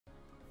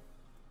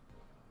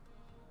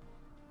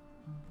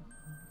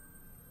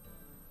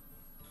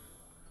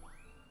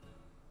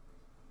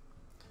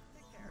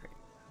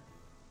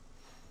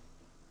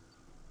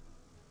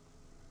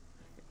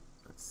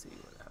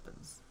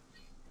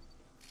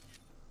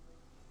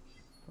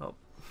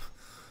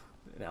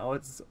Now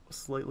it's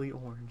slightly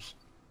orange.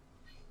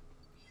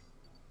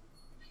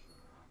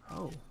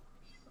 Oh.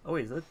 Oh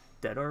wait, is that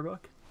dead Arbok?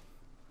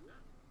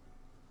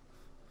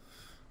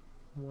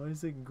 Why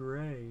is it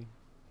gray?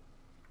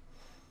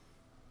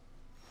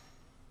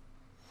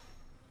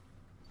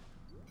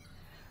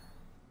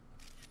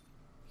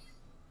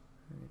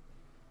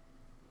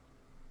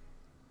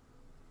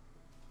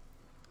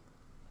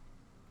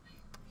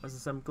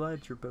 I'm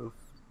glad you're both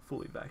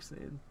fully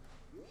vaccinated.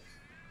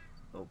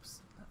 Oops,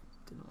 I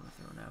didn't want to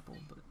throw an apple,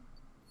 but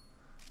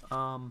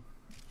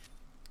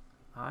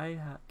I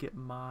get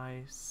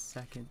my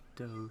second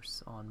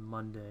dose on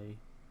Monday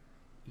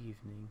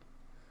evening,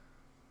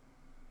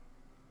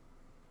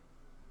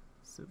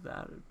 so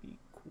that would be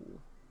cool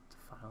to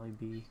finally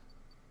be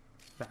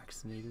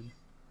vaccinated.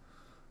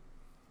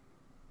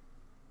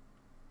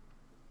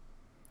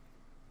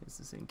 It's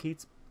the same.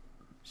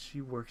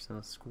 She works in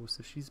a school,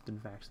 so she's been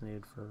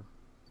vaccinated for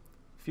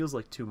feels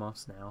like 2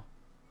 months now.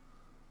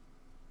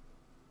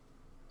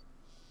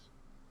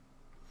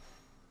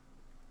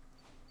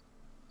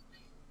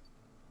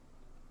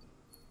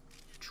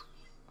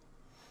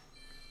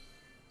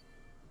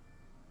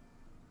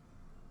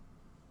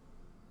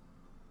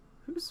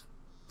 Whose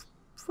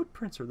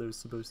footprints are those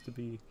supposed to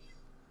be?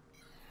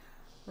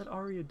 That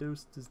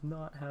Ariados does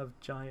not have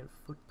giant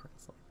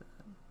footprints like that.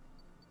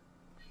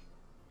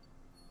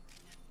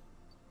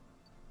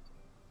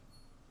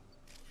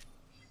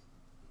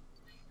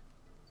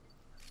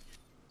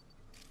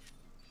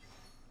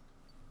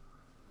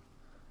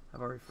 I've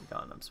already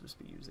forgotten I'm supposed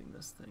to be using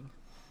this thing.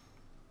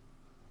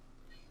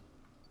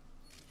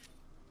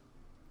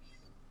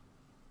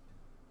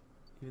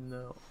 Even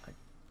though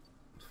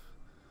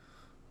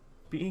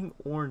being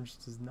orange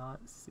does not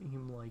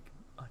seem like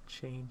a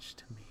change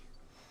to me.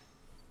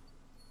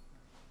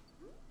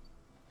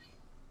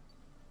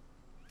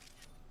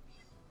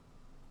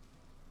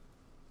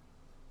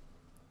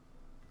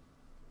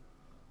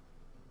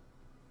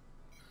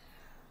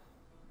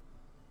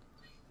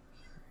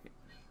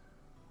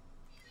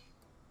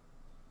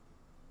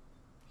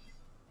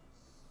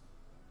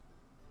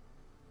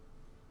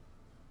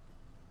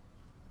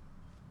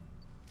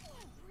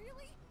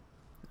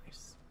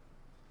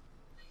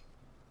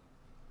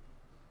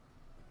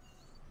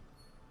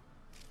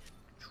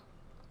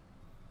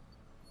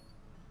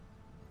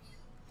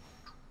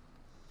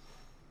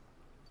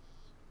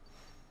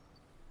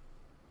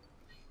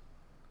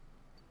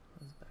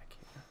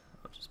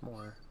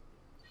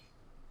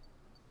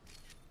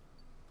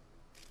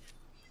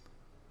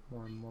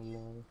 More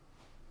Malol.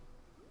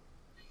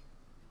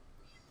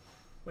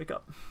 Wake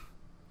up.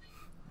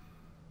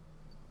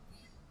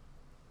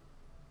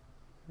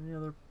 Any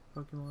other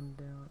Pokemon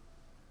down?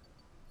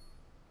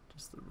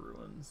 Just the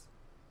ruins.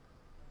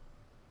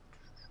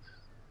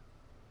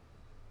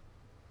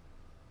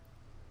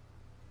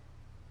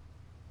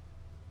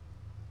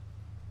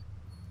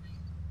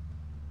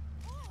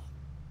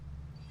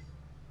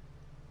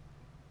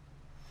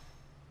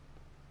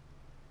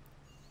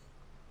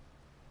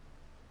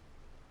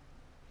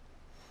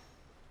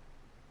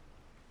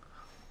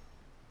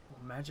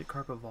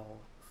 Magikarp evolve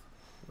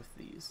with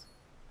these.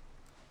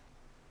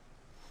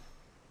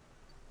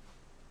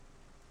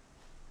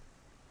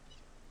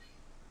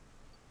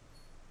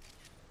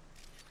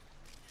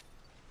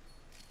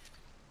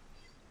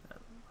 That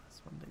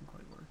last one didn't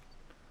quite work.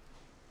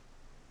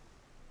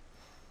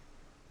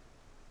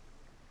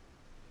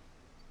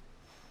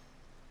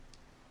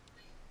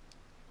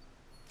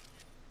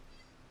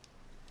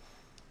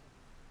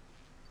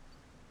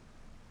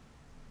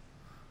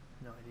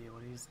 No idea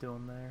what he's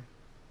doing there.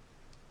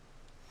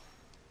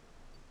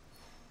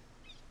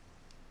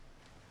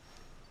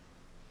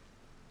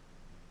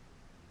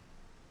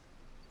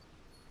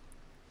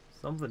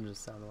 Something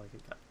just sounded like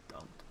it got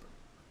dumped.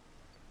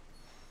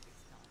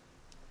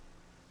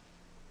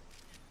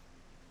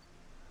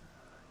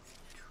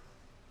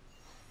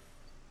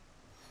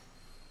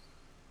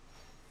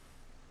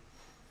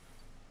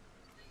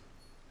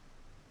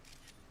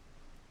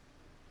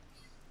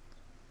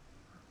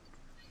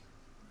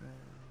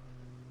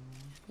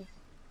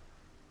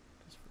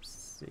 Just for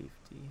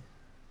safety.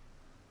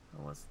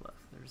 Oh, what's left?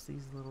 There's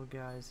these little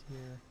guys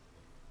here.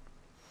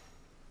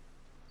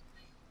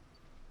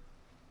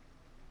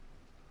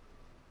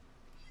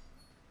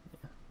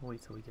 Wait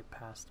till we get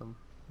past them.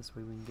 This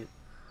way we can get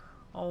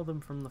all of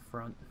them from the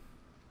front.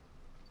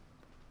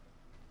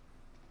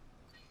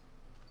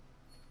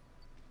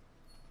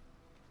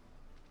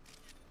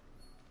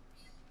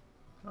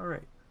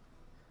 Alright.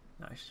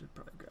 Now I should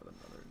probably grab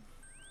another.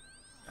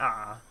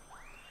 Ah!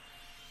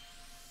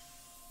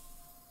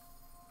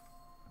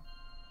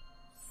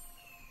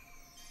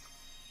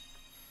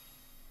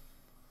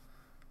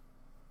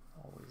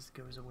 Always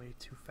goes away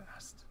too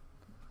fast.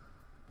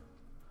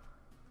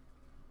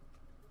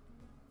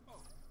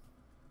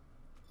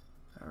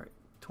 Alright,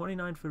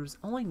 29 photos.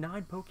 Only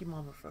 9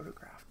 Pokemon were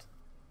photographed.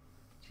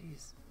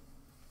 Jeez.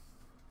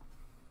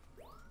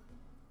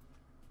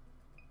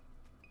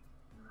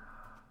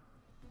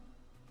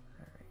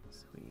 Alright,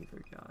 so we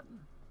either got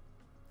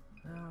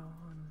that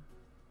one,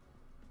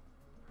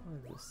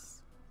 probably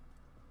this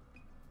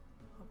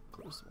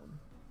this one.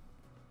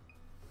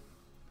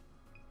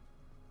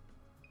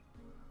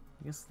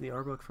 I guess the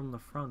Arbok from the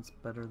front's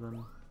better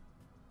than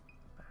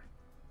back.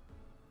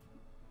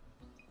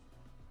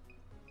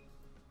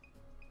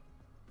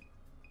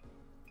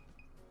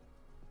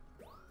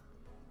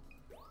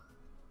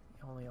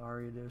 The only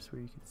Ariados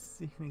where you can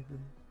see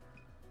anything.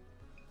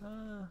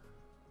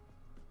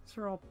 These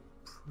are all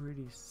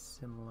pretty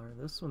similar.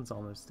 This one's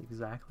almost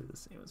exactly the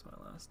same as my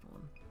last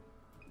one.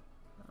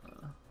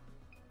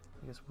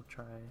 I guess we'll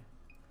try.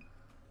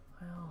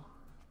 Well,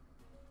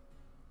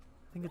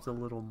 I think it's a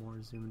little more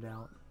zoomed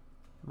out.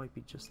 Might be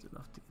just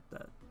enough to get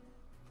that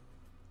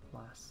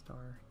last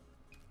star.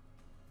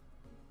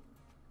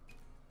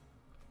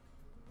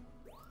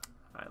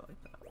 I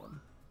like that one.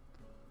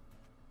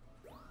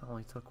 I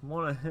only took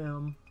one of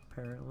him,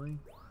 apparently.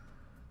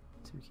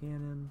 2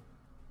 cannon.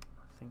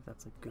 I think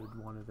that's a good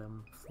one of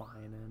them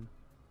flying in.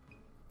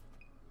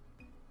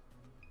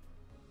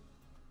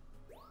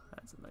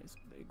 That's a nice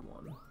big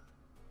one.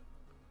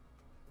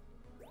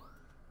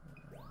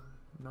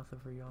 Nothing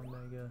for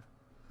Yanmega.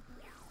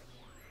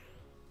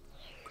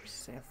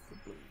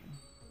 Chrysanthemum Bloom.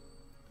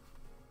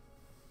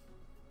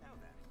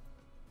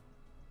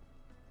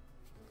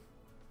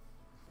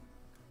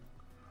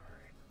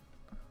 Alright.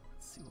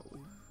 Let's see what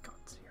we've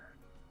got here.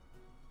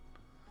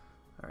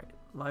 Alright,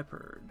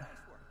 Liepard.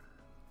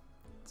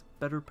 It's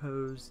better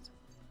posed.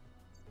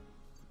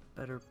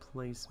 Better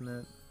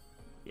placement.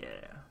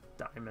 Yeah,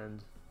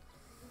 diamond.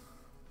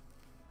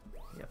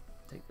 Yep,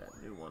 take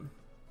that new one.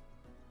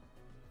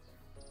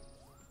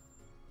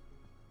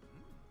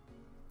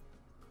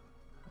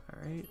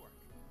 Alright,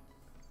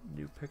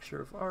 new picture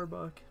of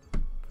Arbok.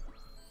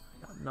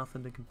 Got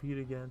nothing to compete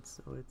against,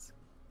 so it's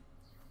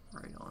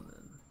right on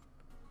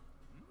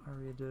in.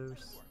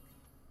 Ariados.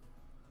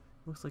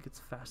 Looks like it's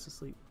fast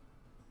asleep.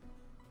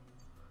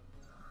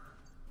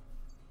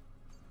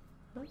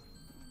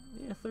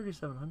 Yeah,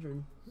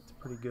 3,700. That's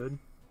pretty good.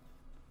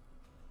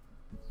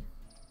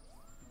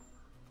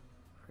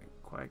 Alright,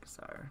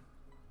 Quagsire.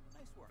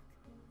 Nice work.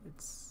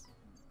 It's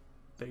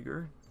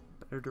bigger,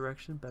 better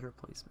direction, better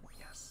placement.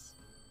 Yes.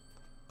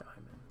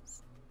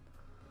 Diamonds.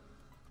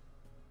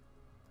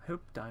 I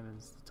hope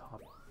diamond's the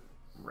top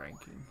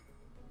ranking.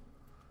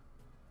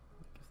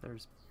 Like if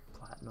there's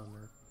platinum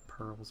or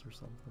pearls or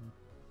something.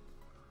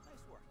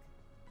 Nice work.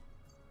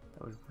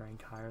 That would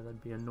rank higher.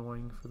 That'd be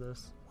annoying for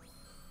this.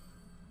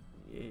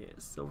 Yeah,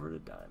 silver to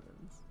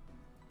diamonds.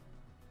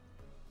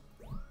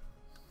 Alright.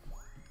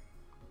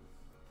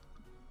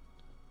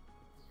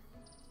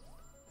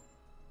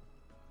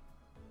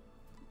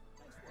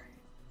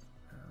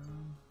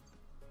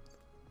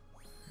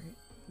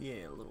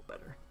 Yeah, a little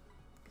better.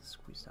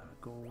 Squeezed out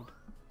of gold.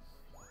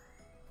 Right.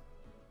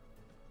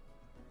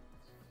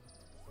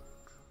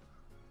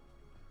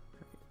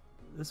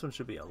 This one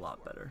should be a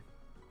lot better.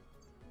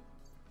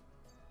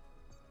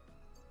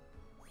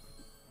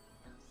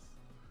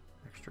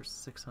 Extra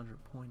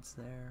 600 points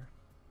there.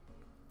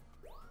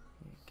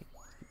 Yeah, keep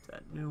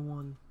that new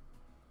one.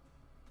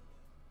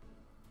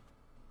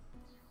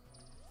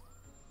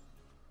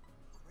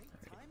 Great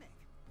timing.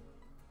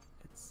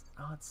 It's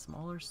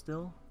smaller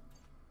still.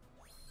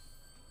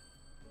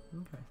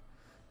 Okay,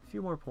 a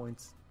few more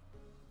points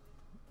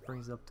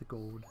brings up to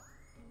gold.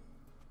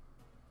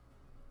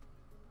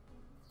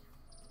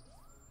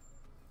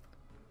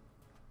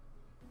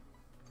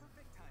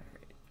 Perfect timing.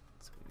 Alright,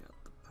 so we got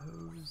the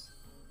pose.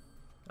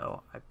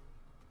 Oh,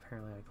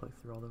 apparently I clicked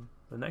through all them.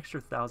 An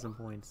extra 1,000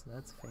 points,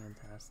 that's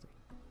fantastic.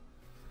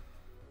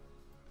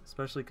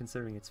 Especially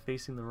considering it's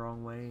facing the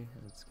wrong way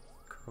and it's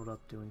curled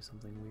up doing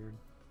something weird.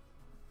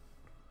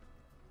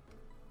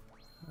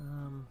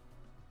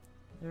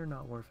 They're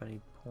not worth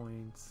any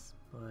points,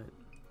 but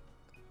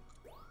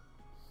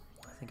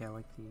I think I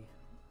like the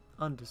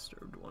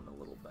undisturbed one a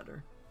little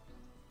better.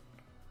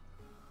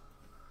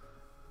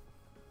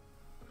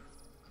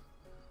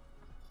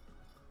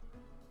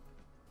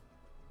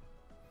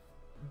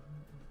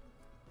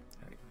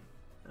 Alright.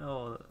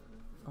 Oh,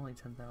 only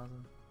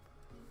 10,000.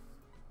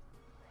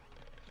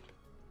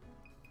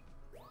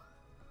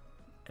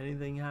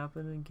 Anything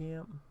happen in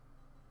camp?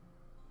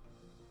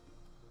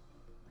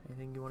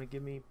 Anything you want to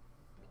give me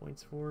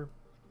points for?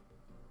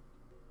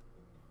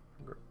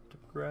 To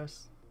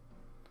progress?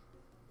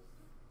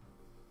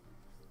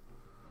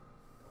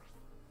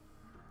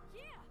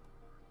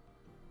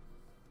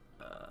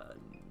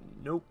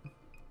 Nope.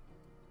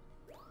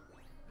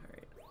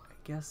 Alright, I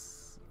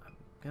guess I'm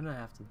gonna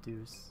have to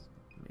do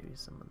maybe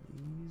some of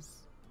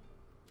these.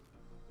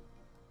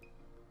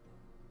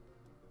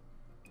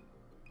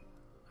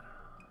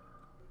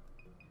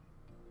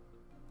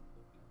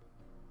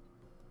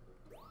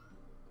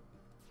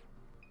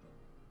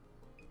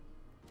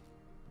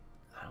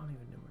 I don't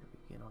even know where to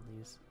begin on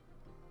these.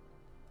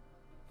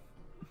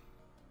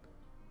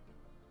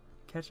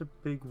 Catch a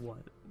big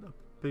what? A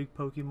big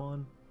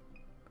Pokemon?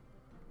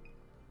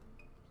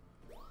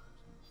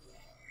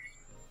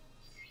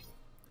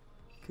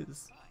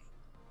 Because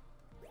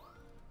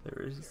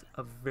there is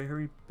a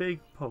very big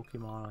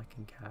Pokemon I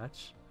can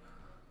catch,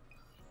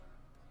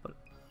 but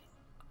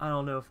I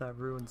don't know if that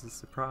ruins the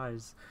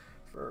surprise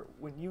for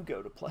when you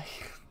go to play.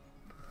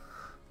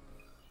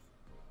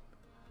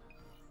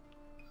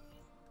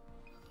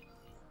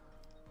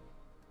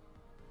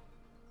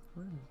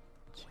 What did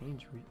it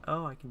change?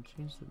 Oh, I can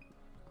change the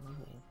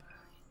level back.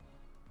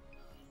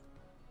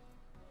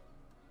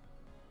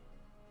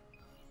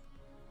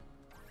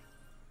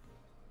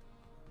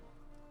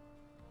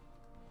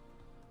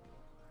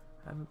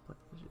 I haven't played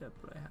this yet,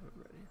 but I have it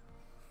ready.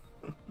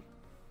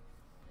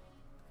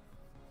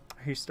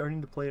 Are you starting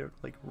to play it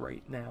like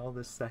right now,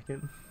 this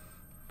second?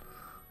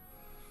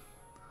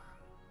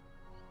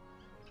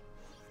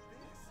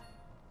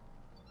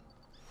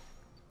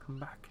 Come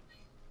back.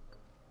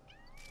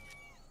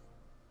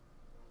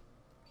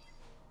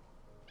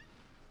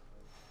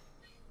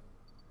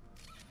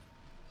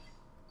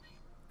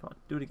 Come on,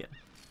 do it again.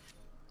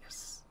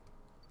 Yes.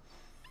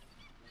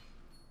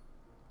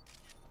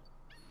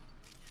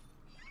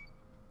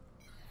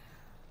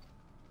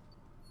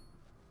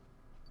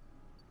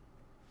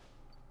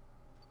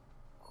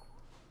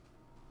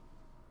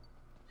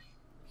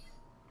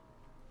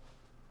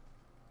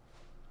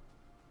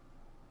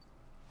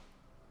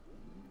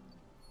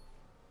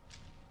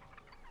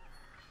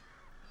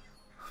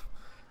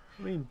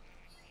 I mean,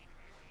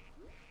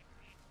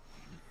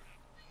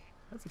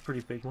 that's a pretty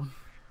big one.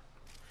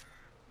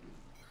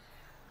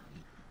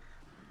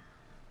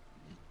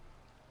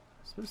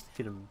 I'm supposed to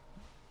get him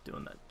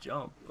doing that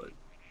jump, but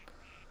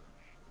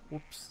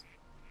whoops.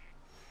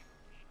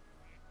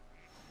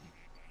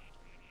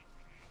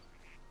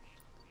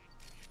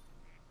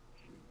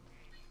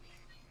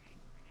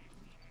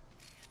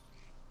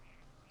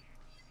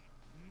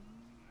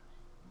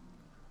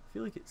 I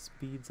feel like it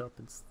speeds up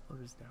and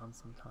slows down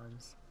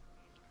sometimes.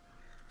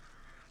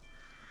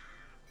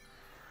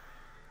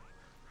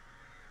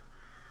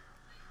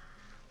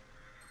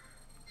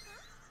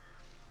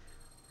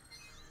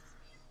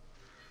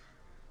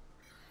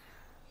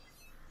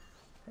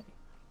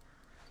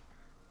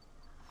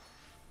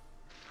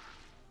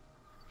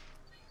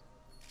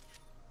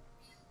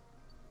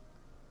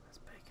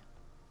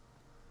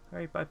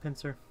 Alright, bye,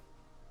 Pincer.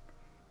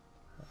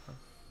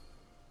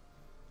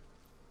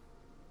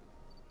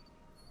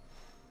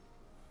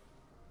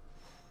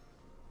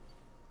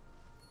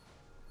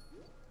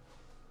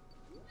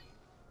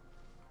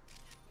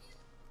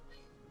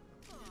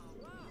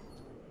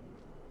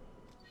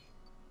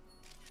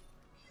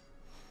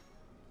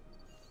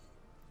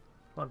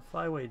 Come on,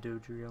 fly away,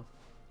 Dodrio.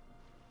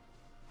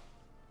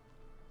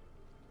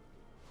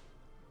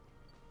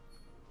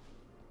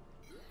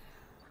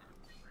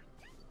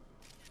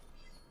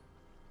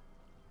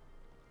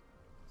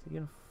 Is he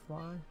gonna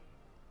fly?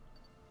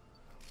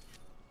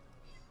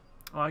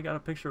 Oh, I got a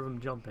picture of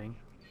him jumping.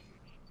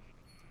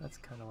 That's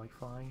kind of like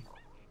flying.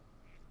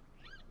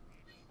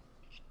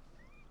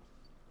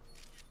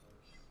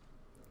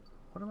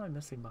 What am I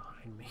missing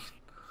behind me?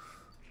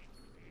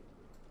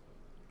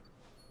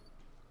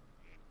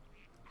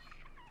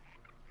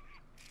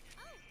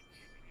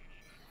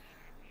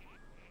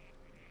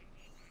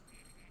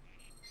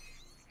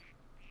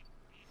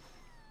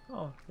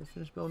 Oh, they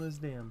finished building his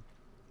dam.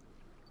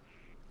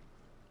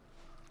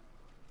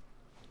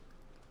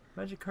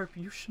 Magikarp,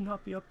 you should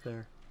not be up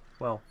there.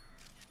 Well.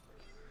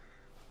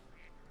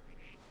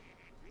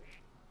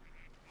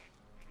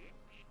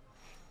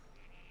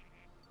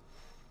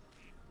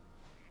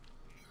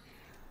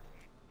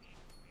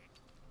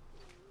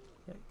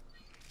 Yeah.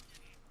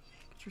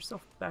 Get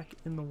yourself back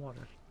in the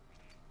water.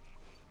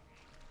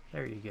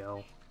 There you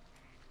go.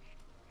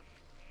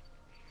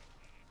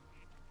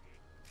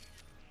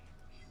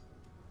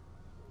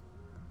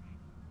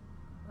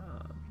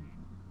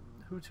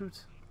 Hoot hoot.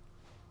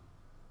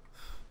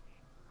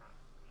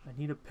 I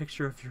need a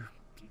picture of your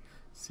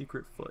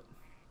secret foot.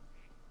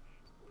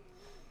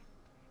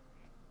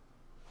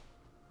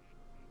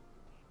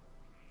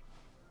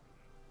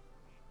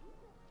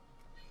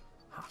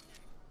 Ha.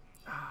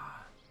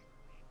 Ah.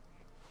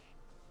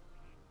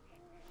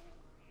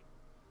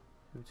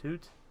 Hoot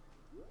hoot.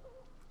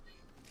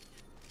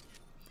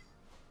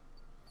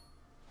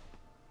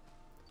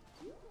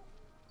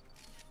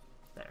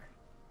 There.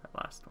 That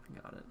last one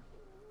got it.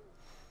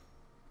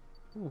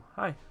 Ooh,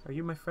 hi. Are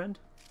you my friend?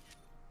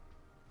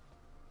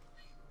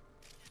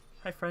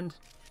 Hi, friend.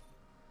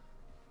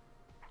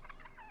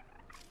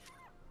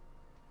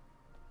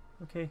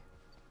 Okay.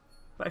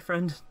 Bye,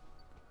 friend.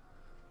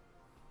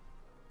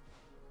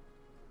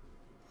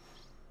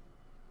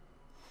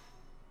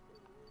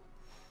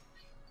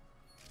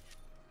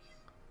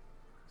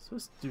 I'm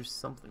supposed to do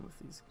something with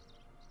these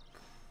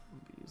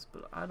bees,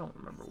 but I don't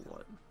remember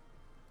what.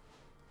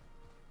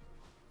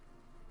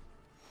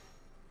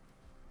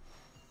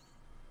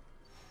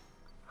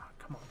 Oh,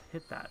 come on,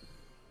 hit that.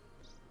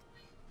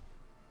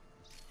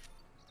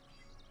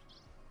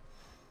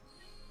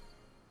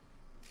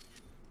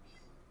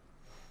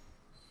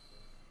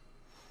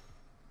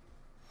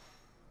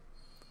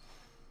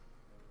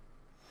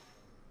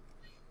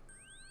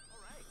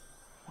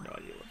 No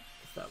idea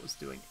if that was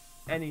doing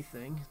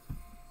anything,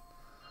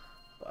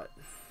 but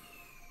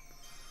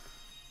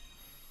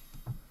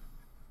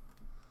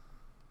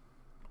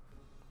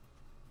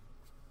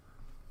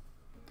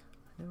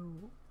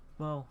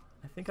well,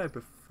 I think I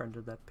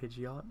befriended that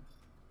Pidgeot.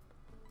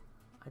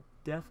 I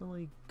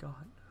definitely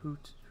got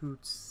Hoot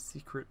Hoot's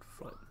secret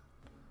foot.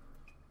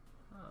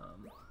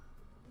 Probably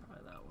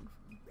that one.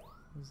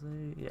 Was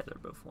they? Yeah, they're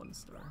both 1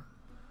 star.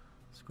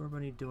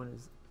 Scorbunny doing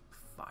his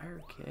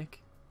fire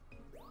kick.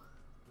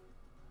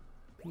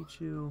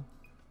 Pichu,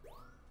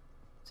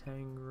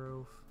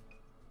 Tangrowth.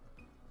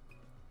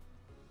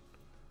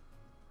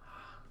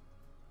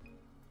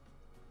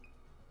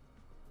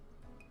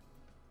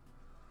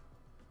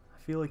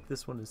 I feel like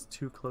this one is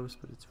too close,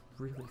 but it's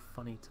really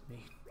funny to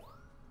me.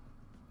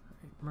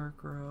 Alright,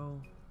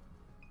 Murkrow.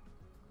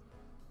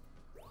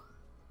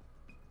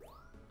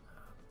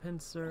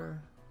 Pinsir.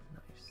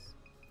 Nice.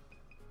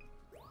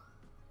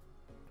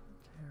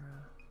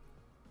 Terra.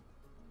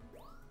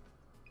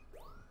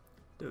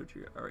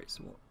 Dojier. Alright,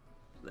 so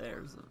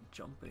there's a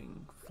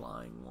jumping,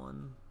 flying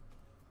one.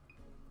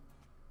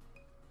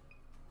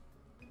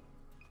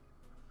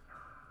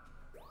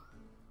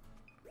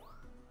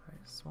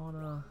 Alright,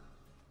 Swanna.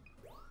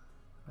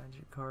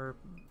 Magikarp.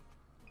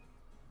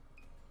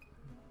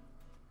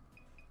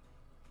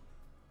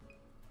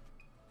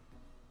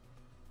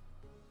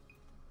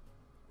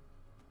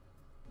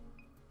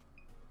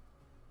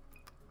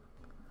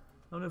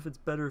 I don't know if it's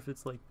better if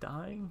it's like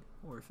dying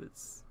or if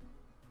it's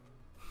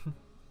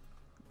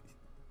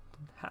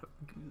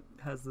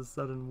has the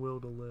sudden will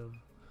to live.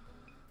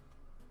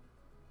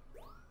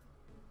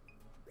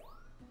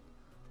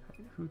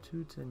 Right, Hoot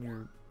Hoot and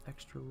your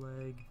extra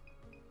leg.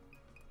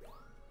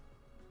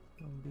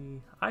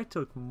 I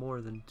took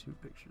more than 2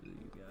 pictures of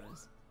you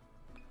guys.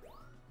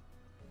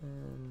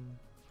 And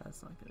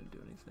that's not gonna do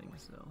anything,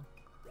 so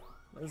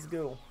let's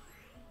go.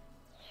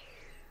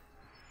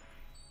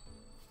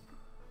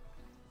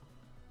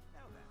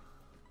 Now then.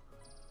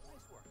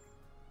 Nice work.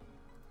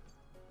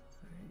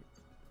 Alright.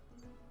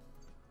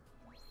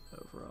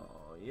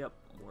 Overall, yep,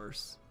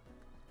 worse.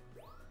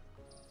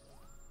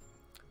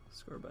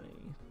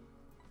 Scorbunny.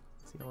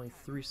 It's the only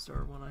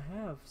 3-star one I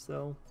have,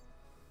 so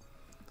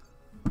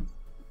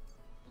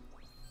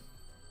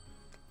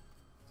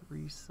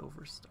 3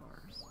 silver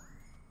stars.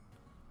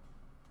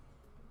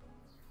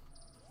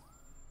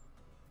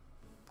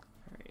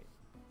 Alright.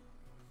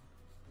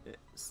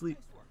 Sleep.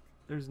 Nice work.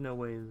 There's no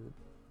way that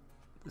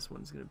this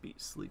one's gonna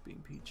beat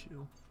Sleeping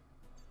Pichu.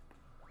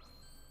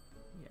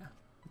 Yeah,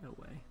 no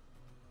way.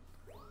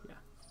 Yeah,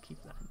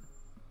 keep that.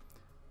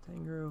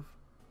 Tangrowth.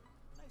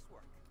 Nice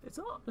work. It's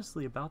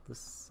honestly about the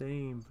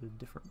same, but a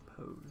different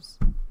pose.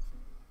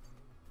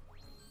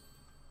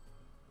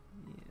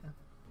 Yeah.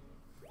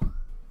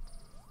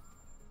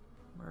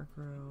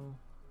 Murkrow.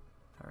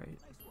 Alright,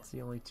 Nice work. it's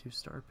the only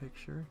 2-star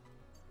picture.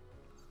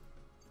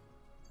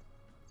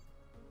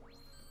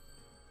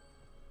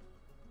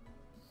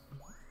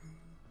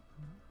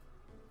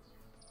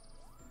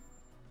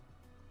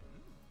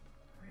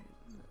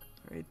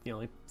 Alright, the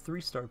only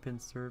 3-star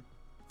Pinsir.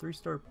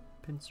 3-star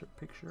Pinsir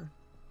picture.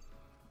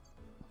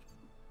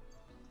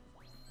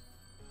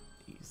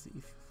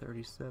 Easy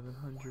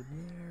 3,700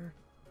 there.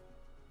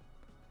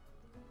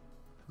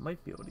 I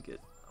might be able to get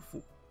a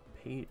full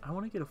page. I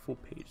want to get a full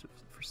page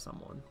for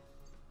someone.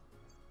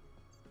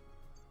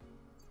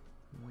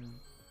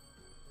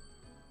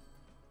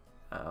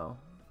 Oh,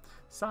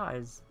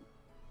 size.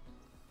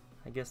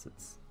 I guess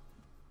it's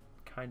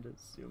kind of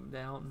zoomed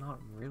out. Not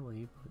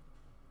really, but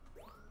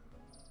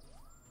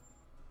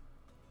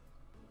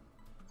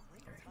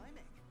Great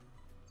timing.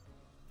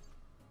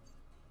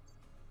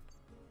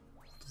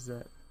 does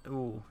that?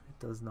 Oh, it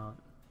does not.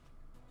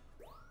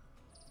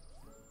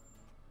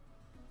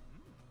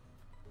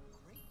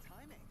 Great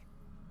timing.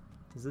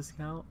 Does this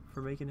count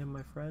for making him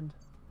my friend?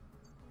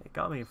 It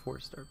got me a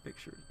 4-star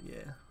picture.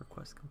 Yeah,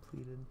 request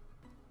completed.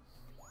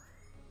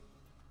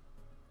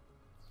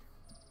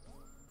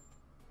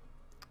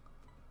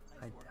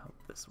 I doubt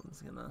this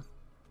one's gonna.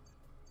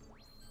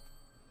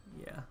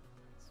 Yeah,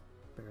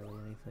 it's barely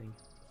anything.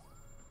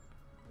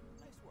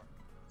 Nice work.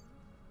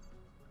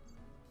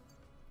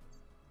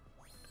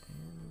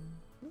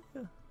 And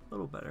yeah, a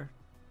little better.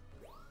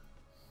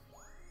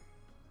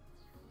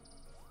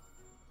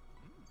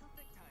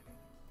 Perfect timing.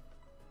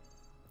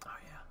 Oh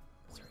yeah,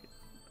 that's right.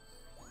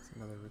 That's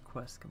another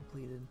request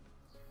completed.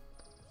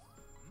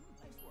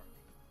 Nice work.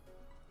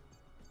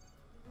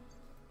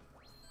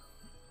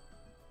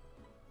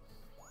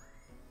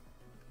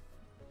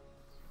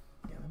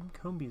 Yeah, them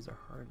combies are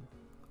hard.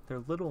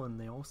 They're little and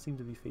they all seem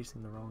to be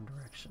facing the wrong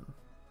direction.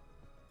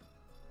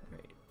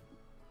 Alright.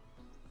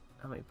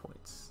 How many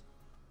points?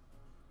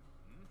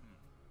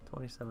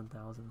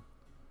 27,000.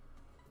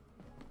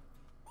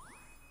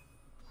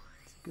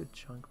 It's a good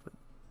chunk, but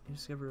you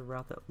discover a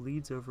route that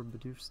leads over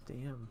Bidoof's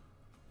Dam.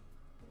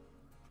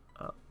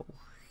 Uh-oh.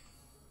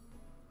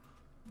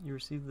 You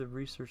received the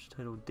research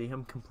title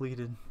Dam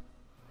Completed.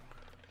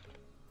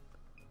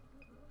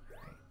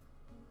 Alright.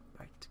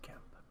 Back to camp.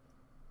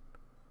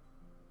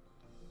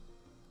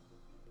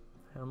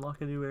 I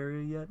unlock a new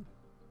area yet?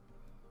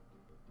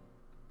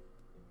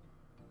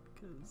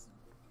 Because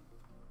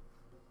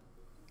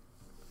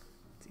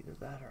it's either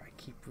that or I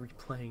keep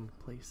replaying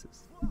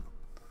places.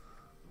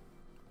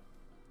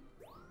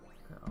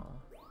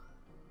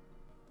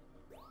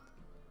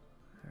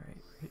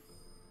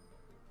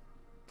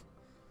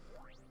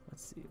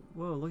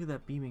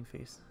 that beaming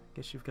face.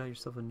 Guess you've got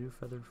yourself a new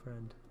feathered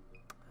friend.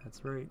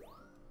 That's right.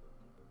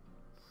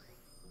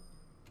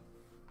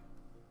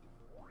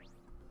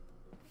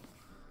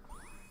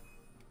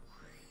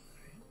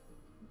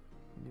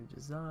 New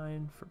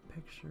design for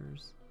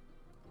pictures.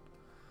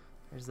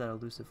 There's that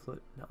elusive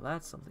foot. Now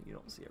that's something you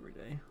don't see every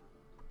day.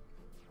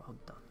 Well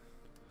done.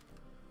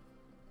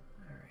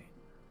 Alright.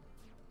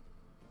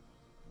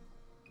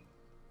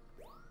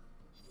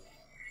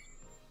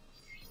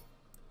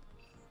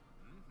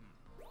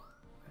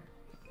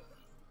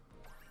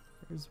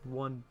 There's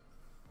one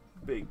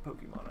big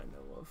Pokemon I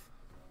know of.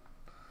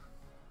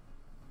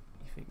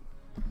 You think,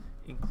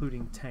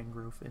 including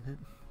Tangrowth in it.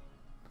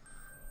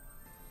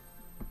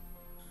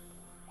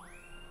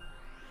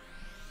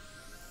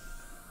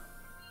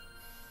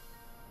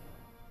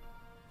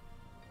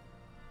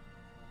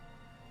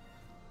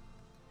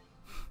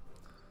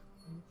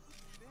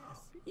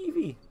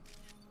 Eevee!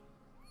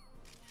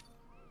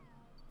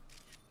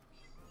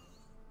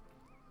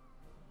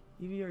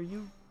 Eevee, are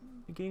you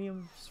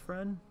Meganium's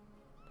friend?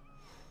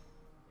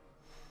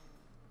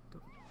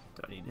 Do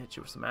I need to hit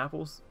you with some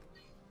apples?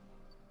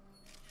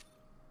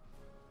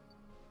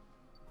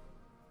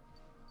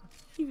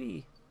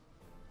 Eevee!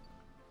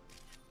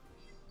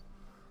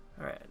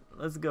 Alright,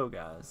 let's go,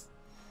 guys.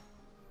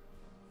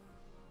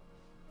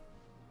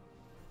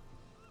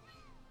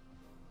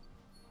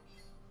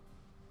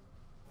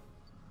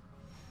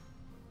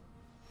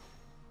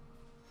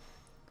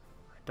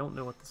 I don't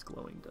know what this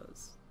glowing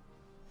does.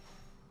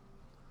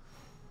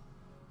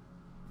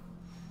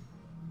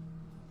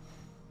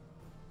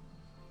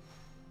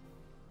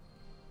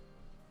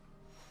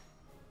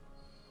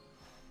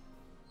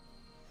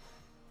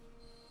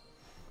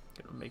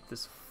 Gonna make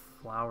this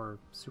flower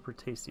super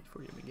tasty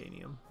for you,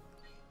 Meganium.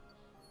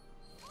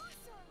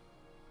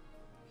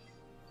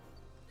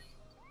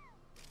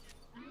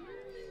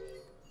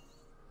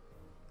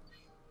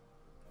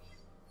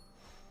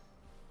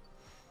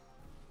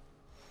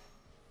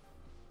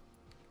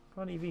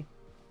 Come on, Eevee.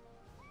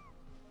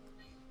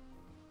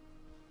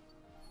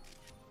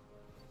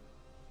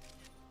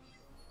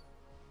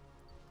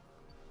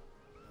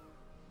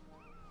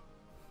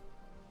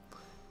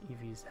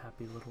 Eevee's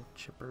happy little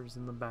chippers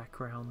in the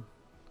background.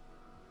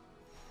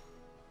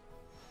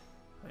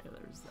 Oh yeah,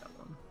 there's that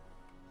one.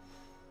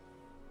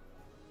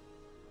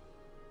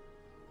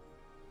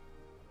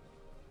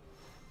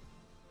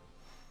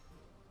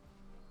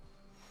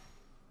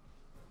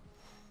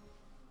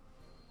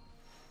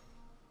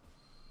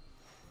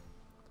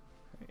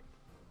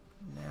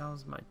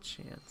 Now's my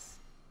chance.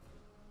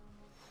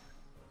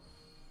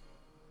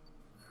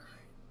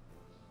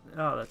 Alright.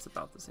 Oh, that's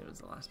about the same as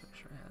the last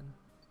picture I had.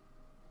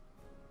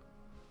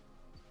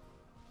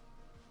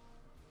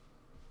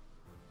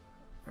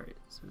 Alright,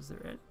 so is there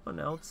anyone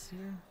else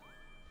here?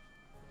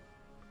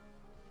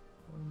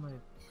 What am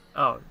I...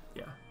 Oh,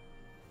 yeah.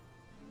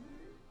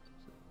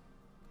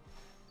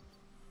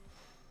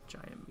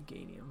 Giant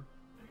Meganium.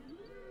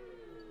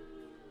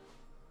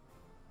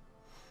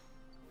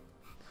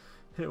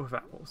 Hit it with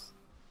apples.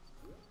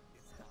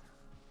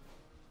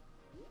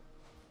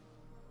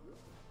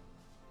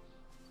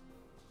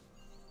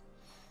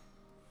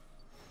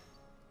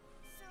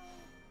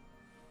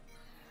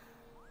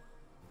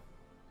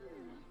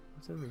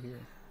 What's over here?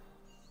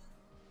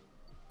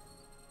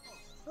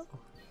 Oh.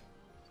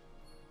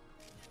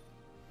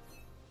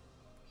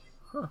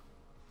 Huh.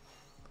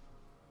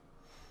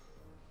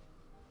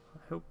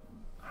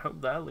 I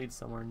hope that leads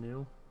somewhere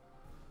new.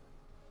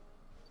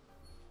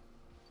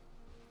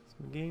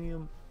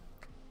 Meganium.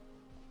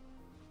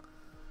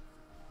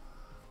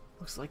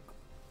 Looks like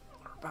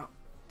we're about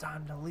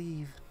time to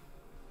leave.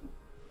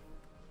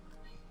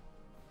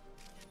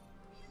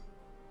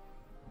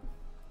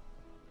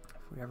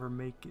 If we ever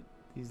make it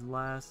these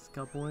last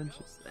couple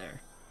inches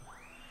there.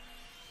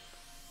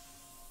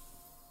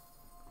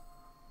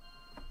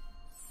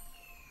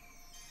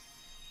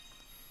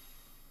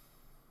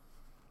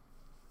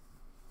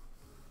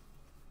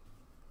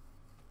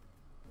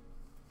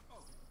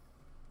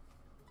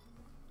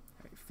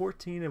 Alright,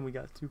 14 and we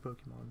got 2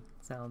 Pokemon.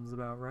 Sounds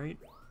about right.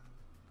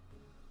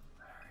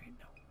 Alright,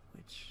 now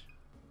which...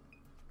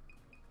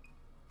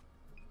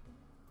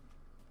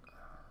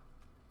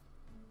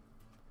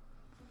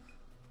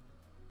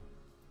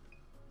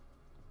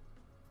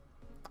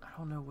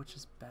 I don't know which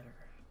is better.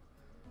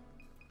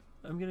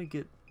 I'm gonna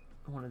get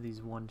one of these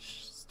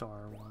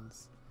 1-star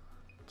ones,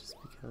 just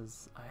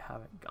because I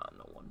haven't gotten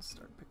a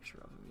 1-star picture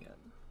of him yet.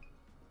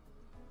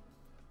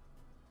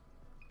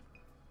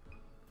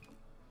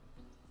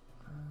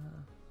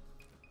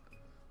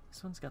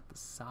 This one's got the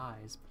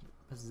size, but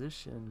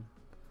position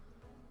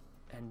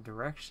and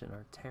direction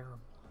are terrible.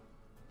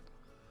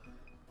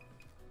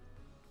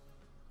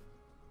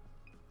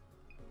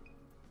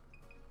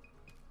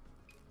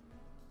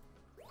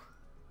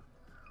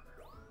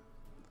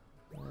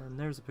 And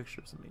there's a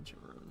picture of some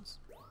ancient ruins.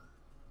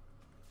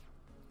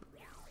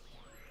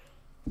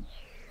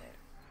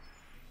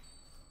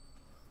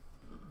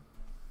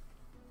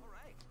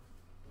 Alright.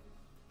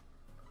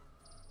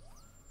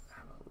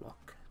 Have a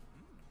look.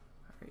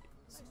 Alright.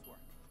 Nice work.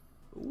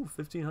 Oof.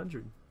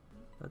 1500.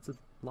 That's a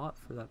lot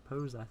for that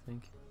pose, I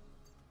think.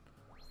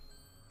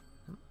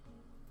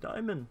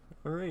 Diamond!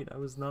 Alright, I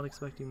was not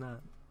expecting that.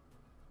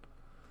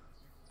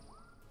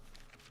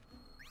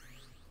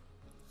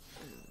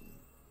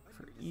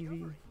 For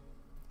Eevee.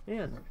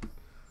 And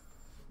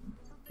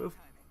both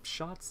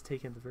shots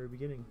taken at the very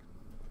beginning.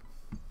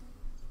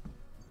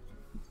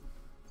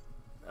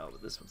 Oh,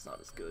 but this one's not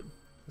as good.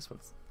 This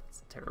one's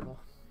terrible.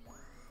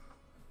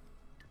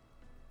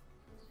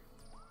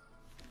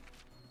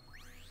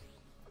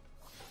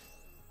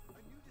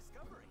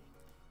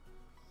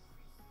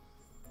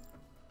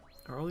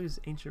 Are all these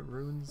ancient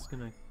ruins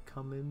gonna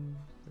come in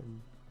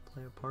and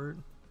play a part?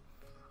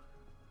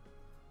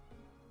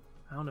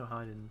 I don't know how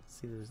I didn't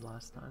see those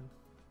last time.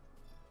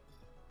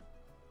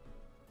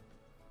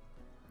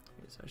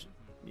 Okay, so I should,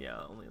 yeah,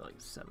 only like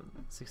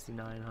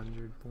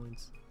 6,900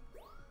 points.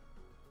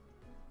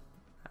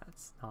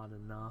 That's not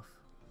enough.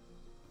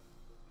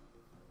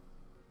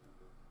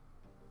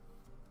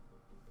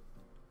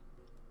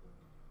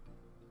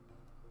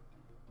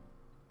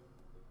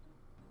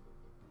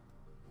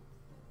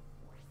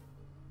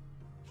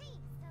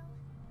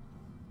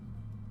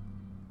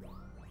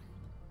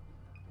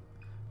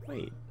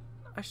 Wait,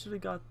 I should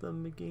have got the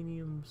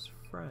Meganium's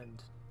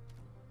friend.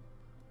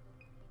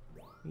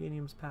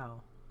 Meganium's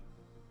pal.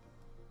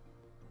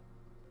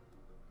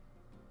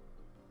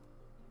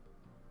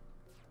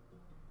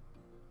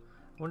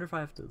 I wonder if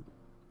I have to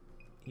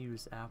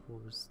use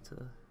apples to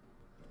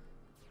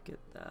get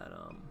that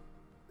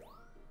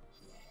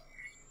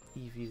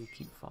Eevee to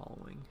keep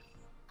following.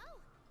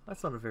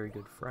 That's not a very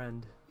good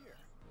friend.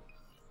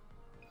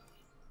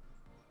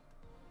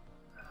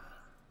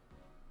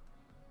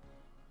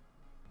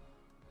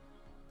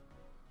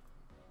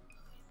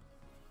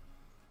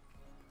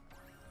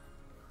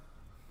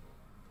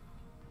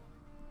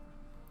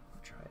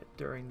 I'll try it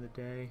during the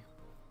day.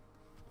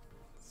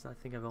 So I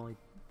think I've only...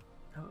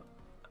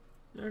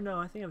 No,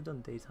 I think I've done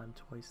daytime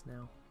twice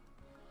now.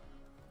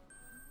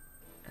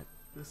 At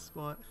this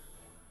spot.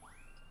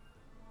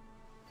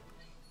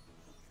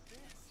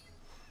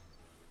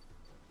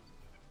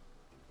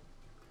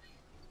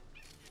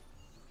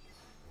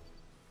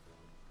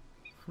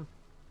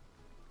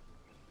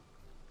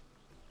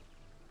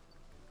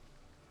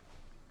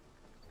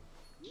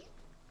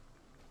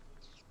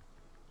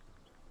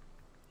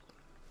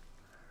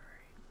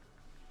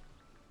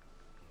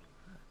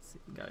 Let's see,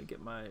 gotta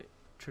get my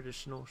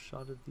traditional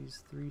shot of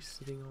these three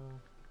sitting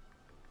all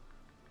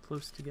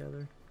close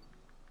together.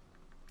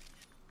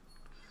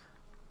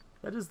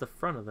 That is the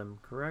front of them,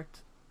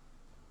 correct?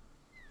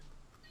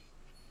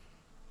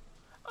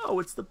 Oh,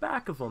 it's the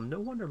back of them. No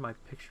wonder my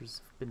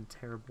pictures have been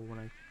terrible when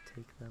I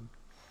take them.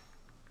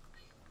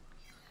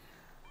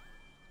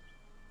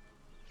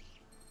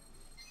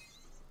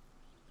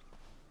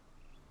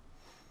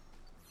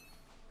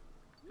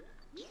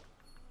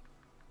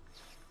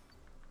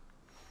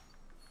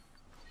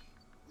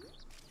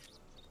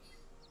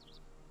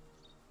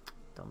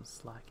 Dumb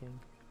slacking.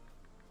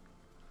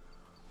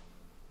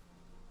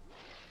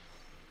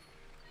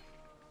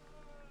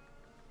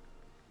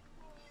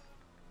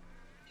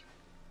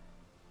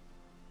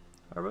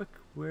 Arbok,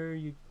 where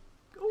you...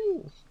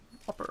 Oh!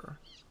 Whopper!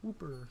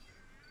 Whooper!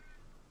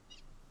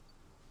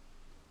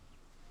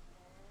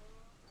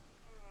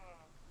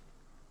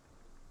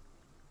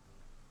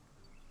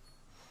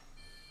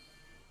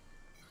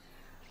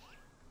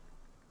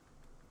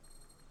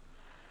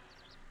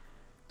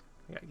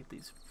 I gotta get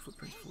these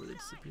footprints before they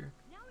disappear.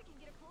 Now we can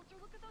get a closer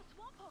look at those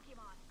swamp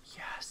Pokemon.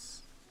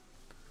 Yes!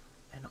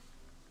 And a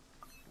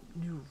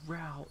new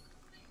route.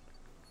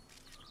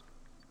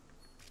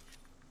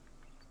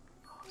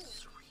 Oh,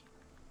 sweet.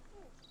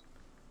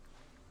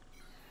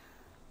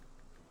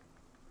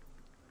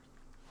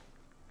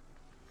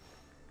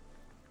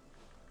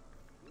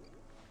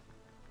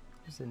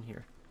 Who's in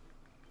here?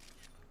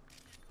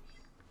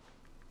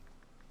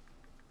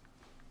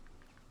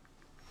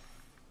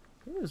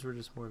 Those were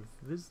just more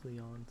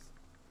Visleons.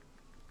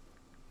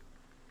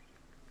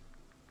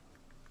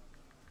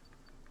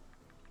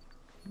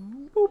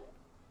 Boop.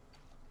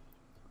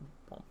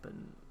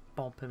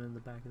 Bump him in the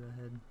back of the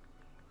head.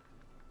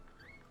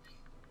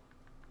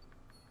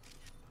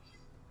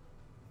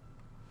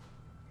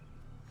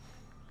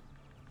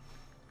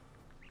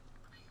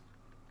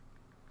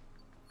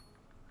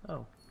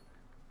 Oh.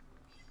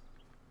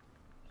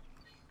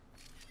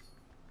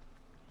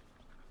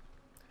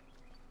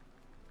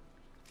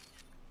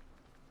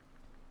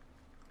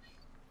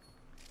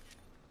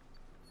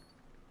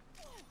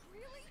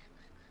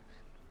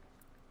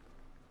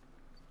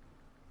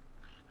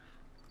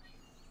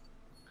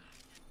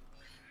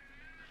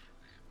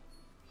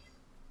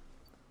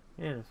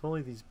 Man, if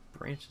only these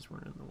branches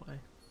weren't in the way.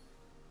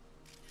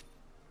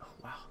 Oh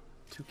wow,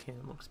 Toucan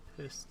looks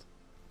pissed.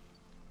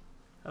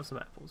 Have some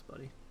apples,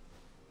 buddy.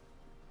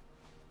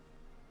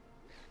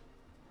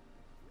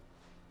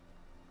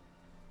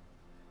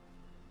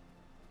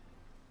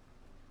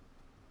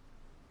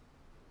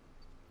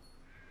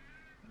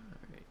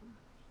 Alright.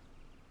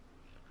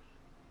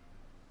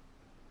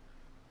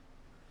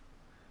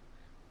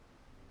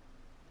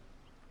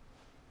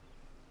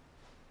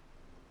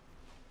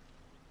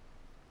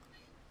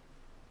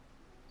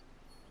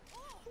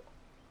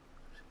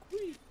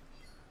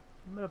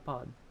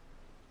 Metapod.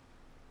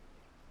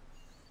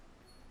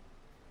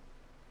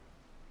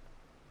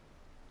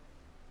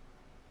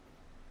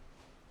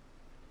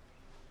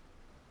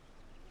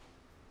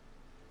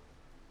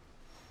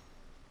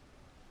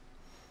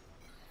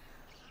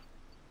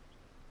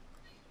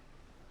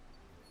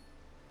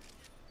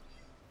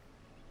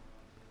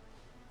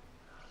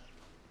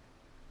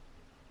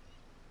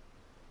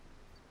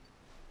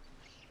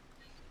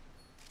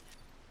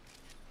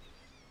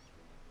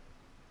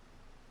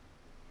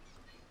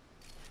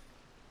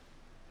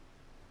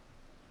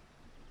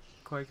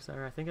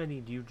 Quagsire, I think I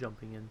need you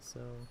jumping in,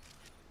 so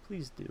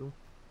please do.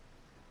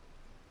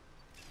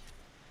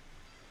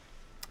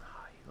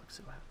 Ah, he looks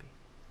so happy.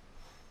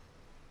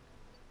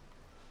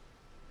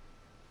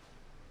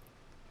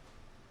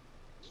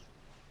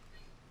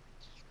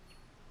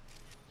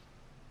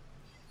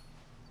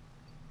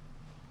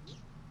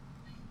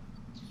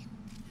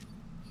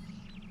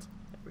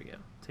 There we go.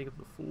 Take up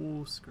the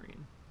full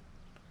screen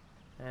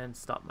and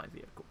stop my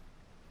vehicle.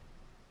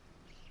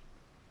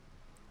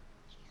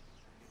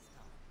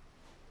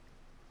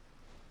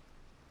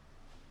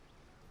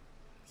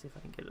 See if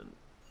I can get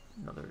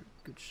another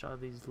good shot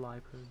of these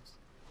Liepirds.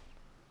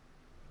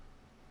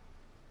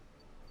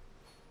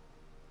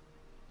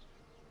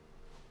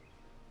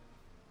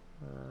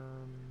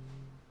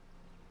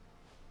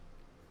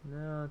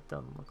 No, it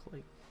doesn't look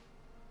like.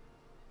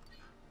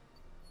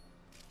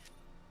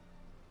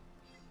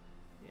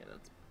 Yeah,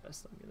 that's the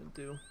best I'm gonna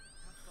do.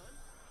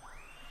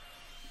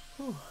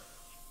 Whew.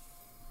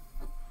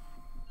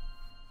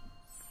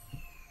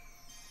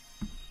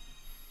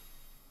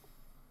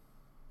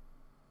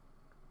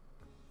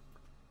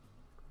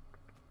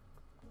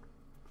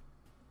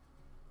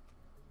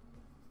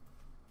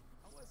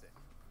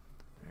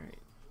 Alright.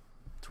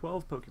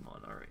 12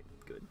 Pokemon, alright,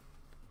 good.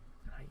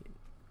 I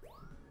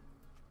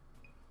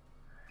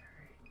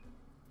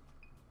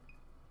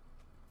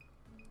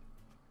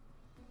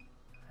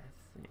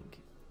think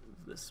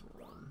this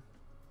one.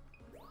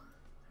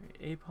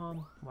 Alright,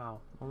 Apom,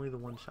 wow, only the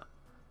one shot.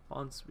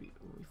 Bonsweet,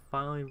 we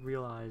finally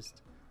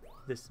realized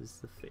this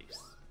is the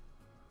face.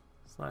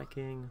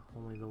 Slacking,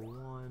 only the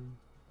one.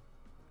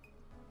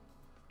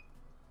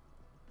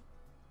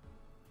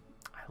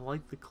 I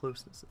like the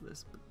closeness of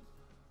this, but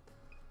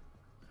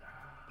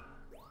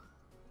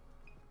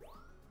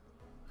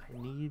I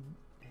need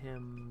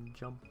him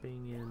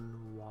jumping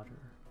in water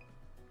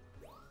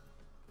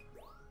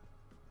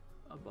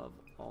above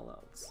all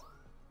else.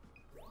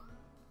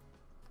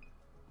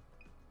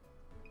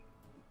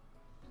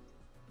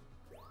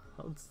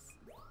 Oh, it's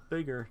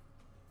bigger.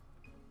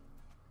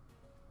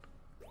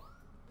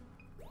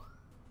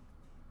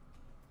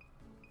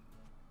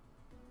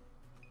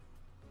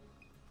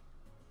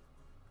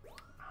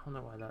 I don't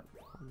know why that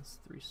one's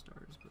 3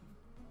 stars, but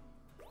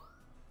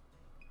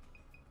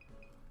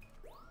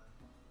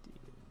do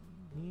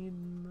you need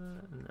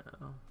that?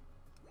 No.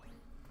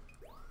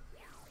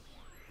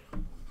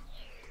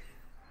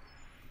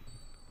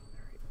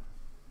 Alright.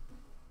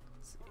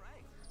 Let's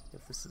see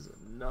if this is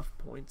enough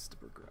points to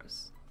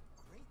progress.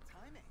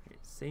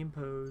 Alright, same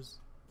pose.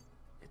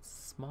 It's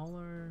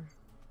smaller,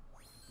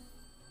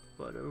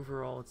 but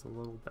overall it's a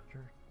little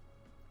better.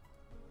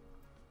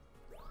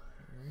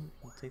 Alright,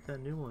 we'll take that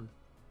new one.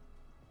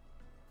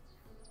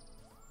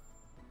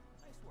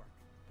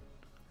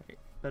 Alright,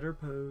 better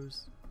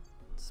pose,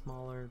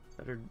 smaller,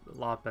 better, a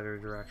lot better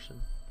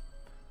direction.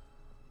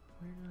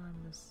 Where did I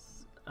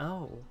miss?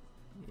 Oh,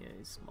 yeah,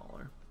 he's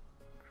smaller.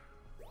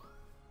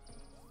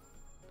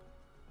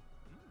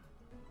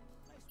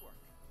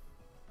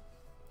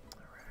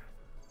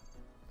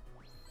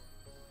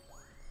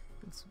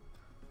 It's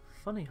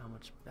funny how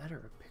much better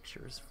a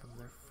picture is from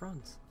their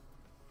front.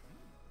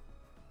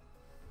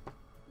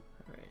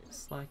 Alright,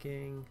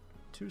 slacking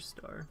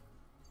 2-star.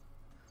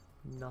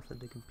 Nothing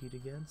to compete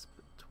against,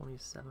 but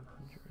 2,700.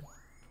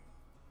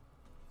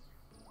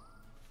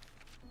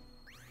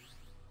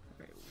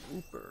 Alright,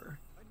 Wooper.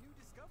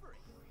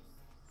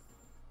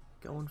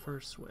 Going for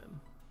a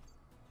swim.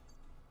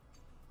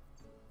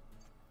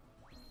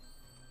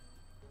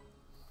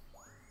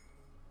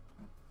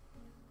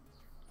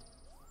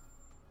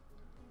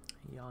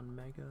 Yon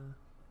Mega.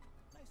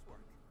 Nice work.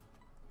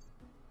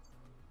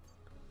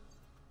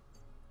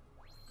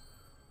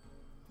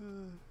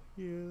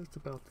 Yeah, it's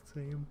about the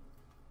same.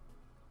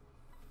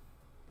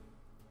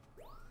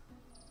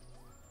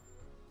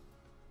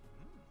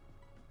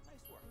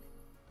 Nice work.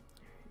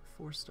 Alright,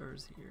 4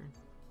 stars here.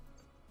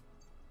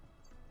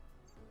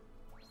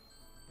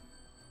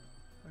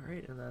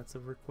 Alright, and that's a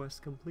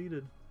request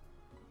completed.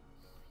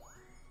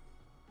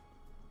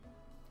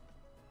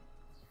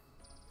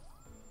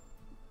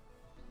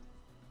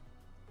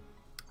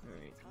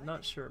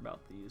 Not sure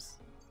about these.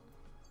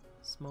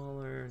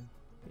 Smaller,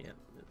 yeah,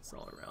 it's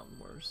all around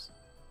worse.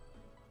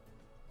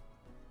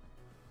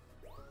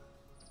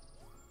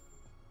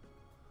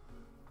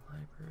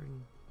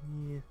 Library,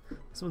 yeah.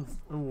 This one's,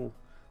 oh,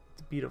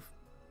 it's a beat of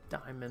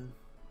diamond.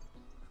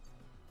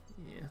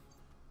 Yeah,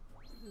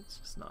 it's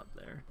just not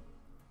there.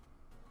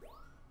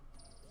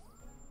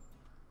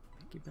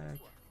 Piggyback.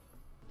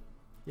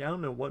 Yeah, I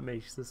don't know what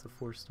makes this a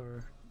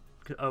 4-star.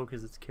 Oh,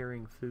 because it's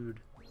carrying food.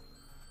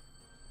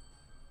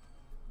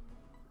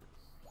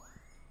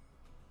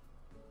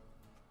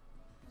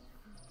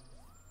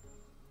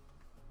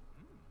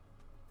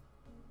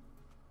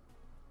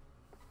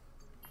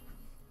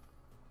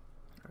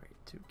 Alright,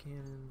 2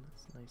 cannon.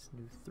 That's a nice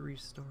new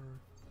 3-star.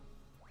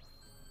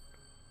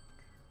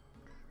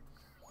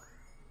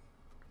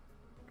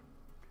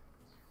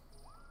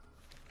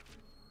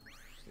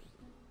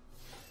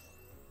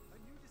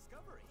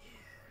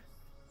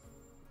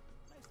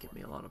 Give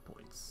me a lot of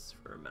points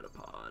for a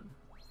Metapod.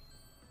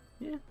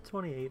 Yeah,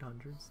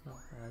 2,800's not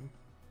bad.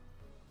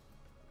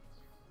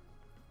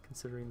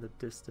 Considering the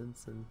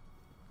distance, and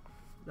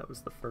that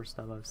was the first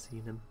time I've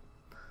seen him.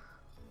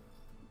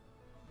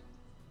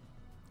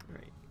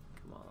 Alright,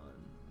 come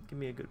on. Give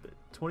me a good bit.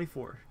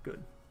 24,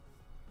 good.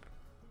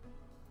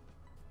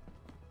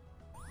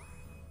 What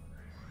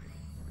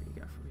do you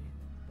got for me?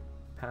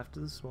 Path to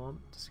the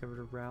swamp. Discovered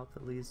a route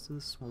that leads to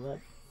the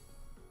swamp.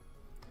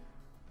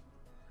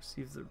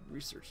 Receive the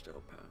research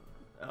notepad.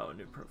 Oh, a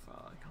new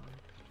profile icon.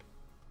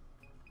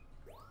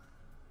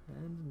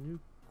 And a new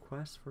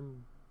quest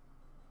from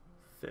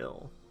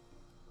Phil.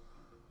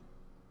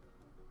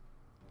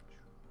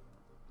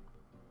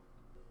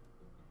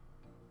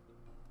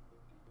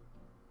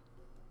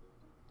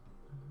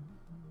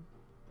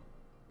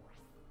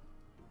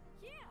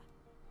 Yeah.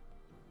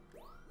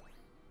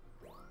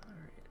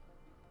 Alright.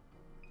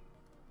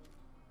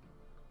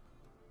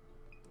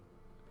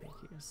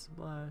 Making a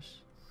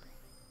splash.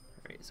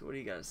 Alright, so what do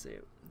you gotta say?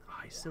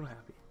 Oh, he's so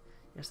happy.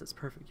 Yes, that's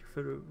perfect. Your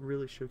photo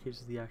really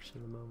showcases the action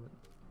of the moment.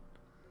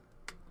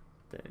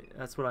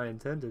 That's what I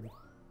intended.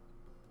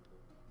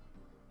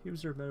 If you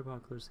observe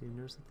Metapod closely, you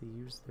notice that they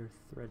use their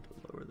thread to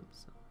lower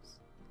themselves.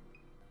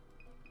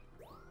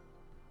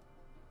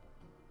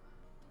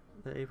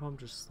 The apalm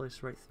just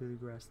sliced right through the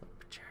grass like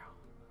pachow.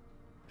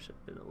 Should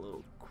have been a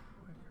little quicker.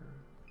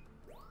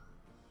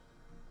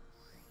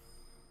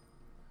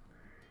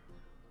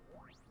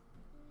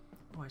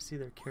 Oh, I see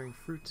they're carrying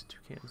fruit to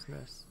Toucan's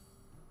nest.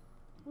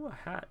 Oh, a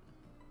hat.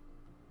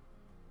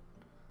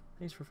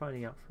 Thanks for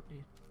finding out for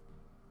me.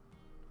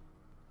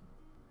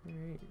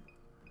 Alright.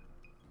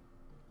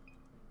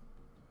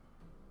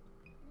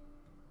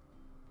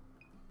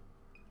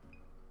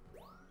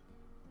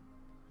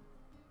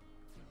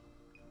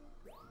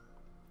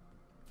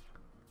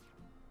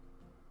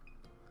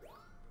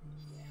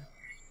 Yeah.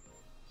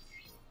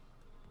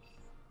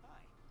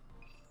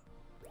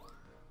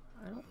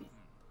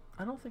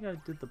 I don't think I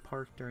did the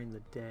park during the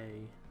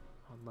day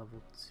on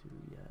level 2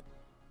 yet.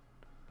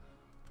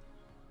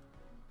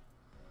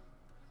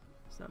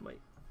 So that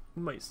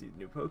you might see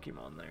new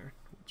Pokemon there,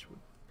 which would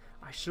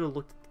I should have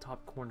looked at the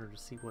top corner to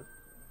see what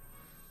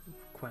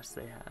quests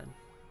they had.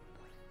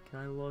 Can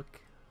I look?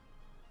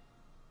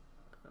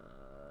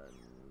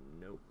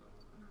 Nope.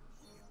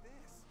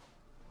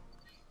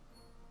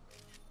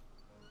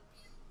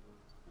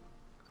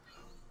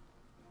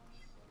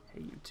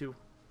 Hey, you two.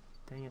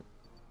 Dang it.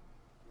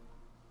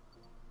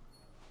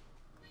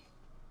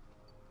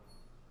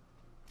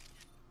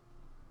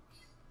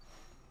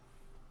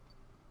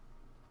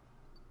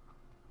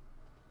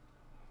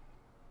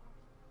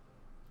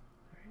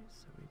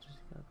 So we just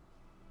got...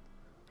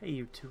 Hey,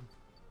 you two.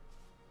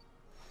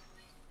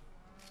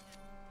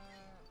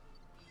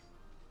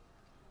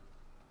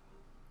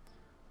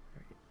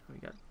 Alright, we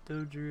got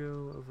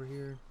Dodrio over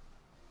here.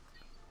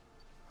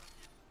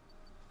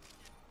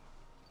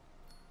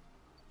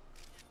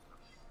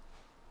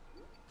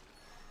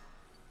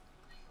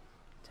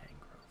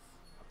 Tangrowth.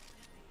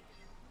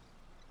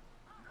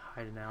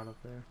 Hiding out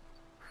up there.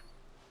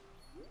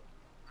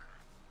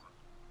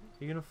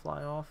 You gonna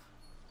fly off?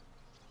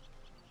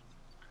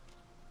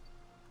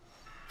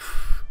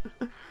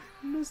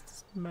 Missed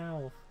his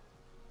mouth.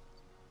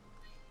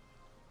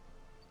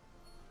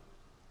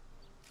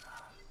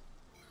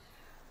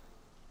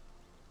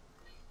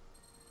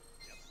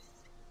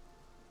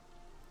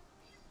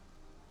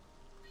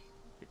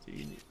 Do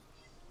you need?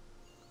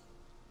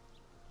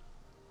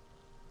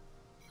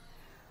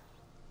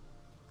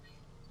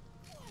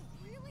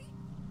 Really?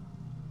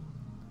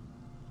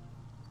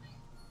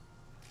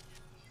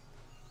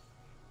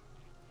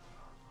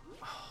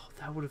 Oh,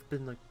 that would have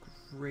been the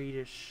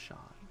greatest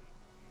shot.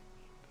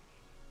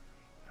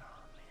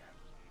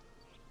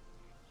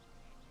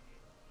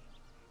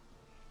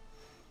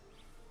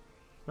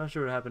 Not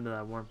sure what happened to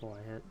that Wurmple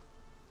I hit.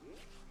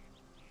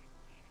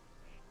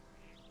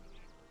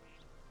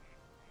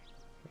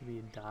 Maybe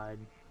it died.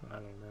 I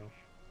don't know.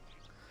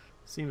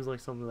 Seems like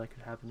something that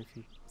could happen if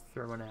you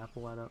throw an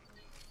apple at a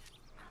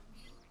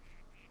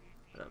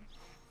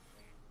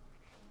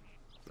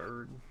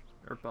bird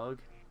or bug.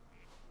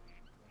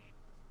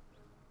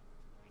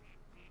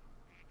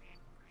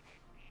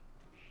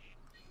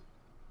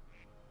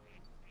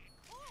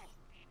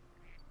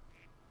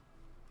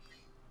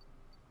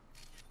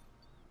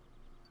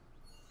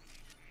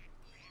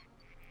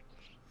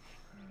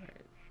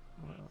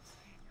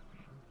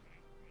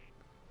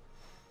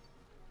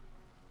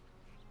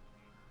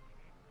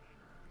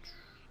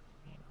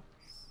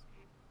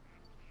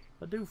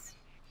 Bidoof.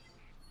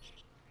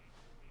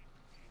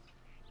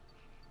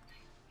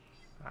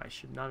 I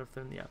should not have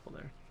thrown the apple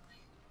there.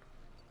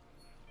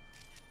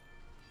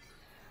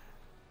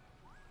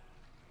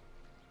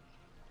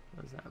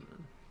 What is happening?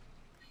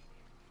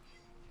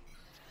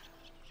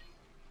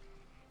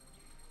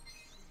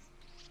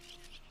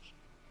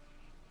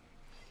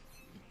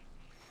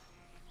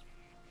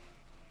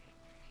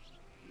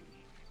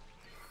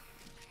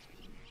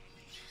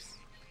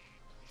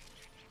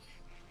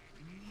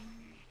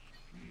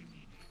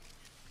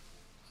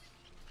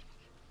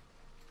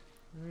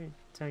 Alright,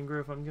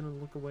 Tangrowth, I'm gonna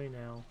look away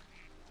now.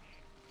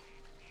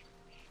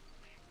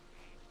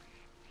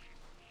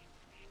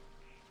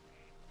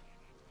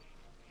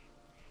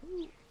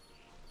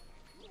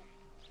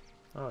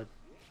 Oh, it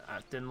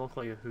didn't look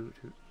like a hoot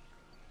from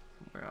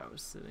where I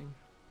was sitting.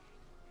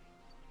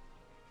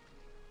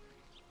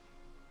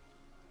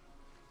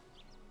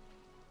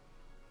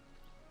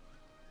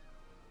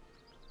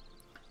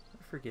 I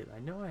forget, I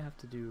know I have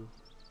to do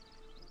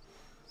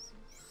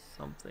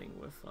something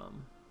with, the,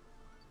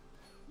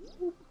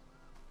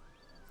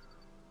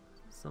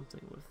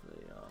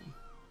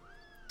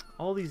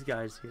 all these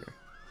guys here.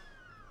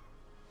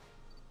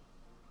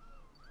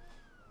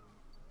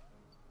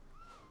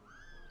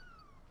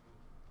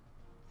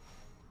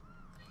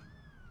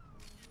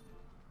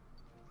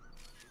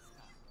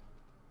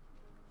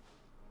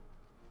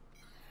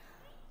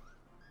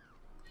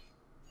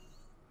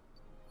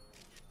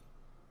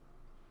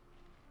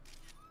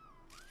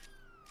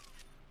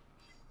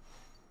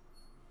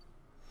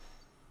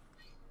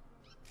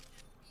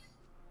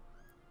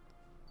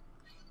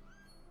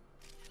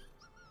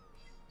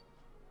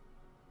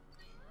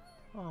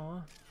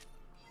 Aw.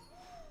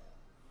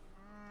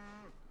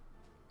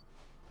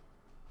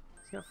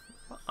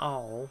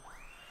 Oh.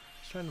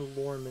 Just trying to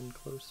lure him in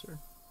closer.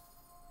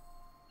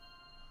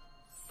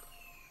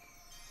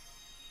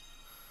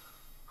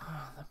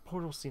 That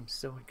portal seems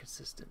so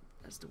inconsistent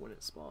as to when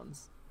it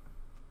spawns.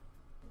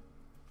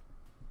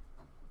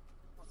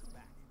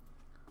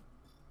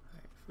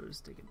 Alright,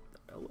 Fo's taking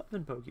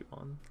 11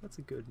 Pokemon. That's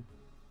a good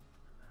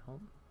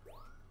amount.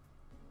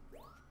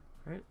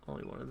 Alright,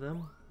 only one of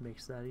them.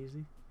 Makes that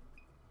easy.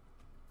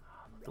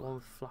 The one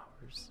with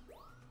flowers.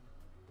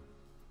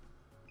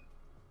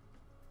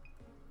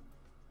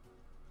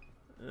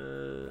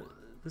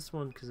 This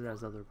one because it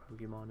has other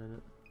Pokemon in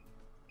it.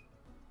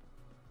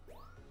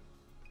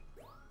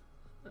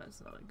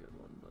 That's not a good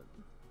one, but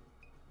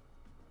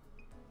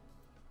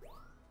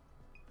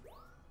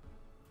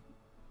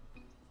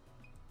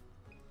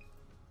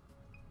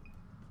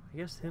I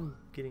guess him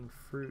getting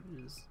fruit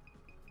is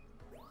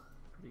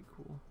pretty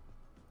cool.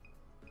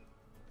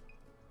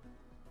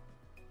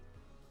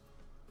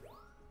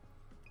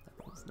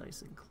 That one's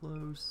nice and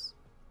close.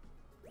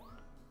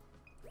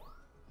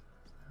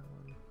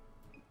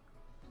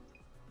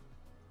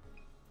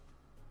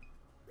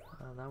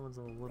 That one's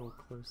a little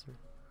closer.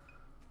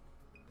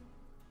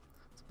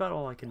 It's about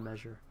all I can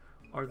measure.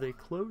 Are they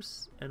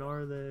close, and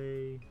are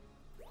they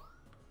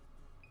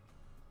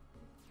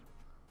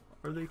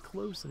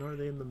close, and are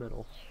they in the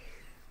middle?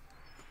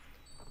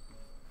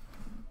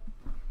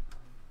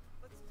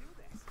 Let's do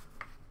this.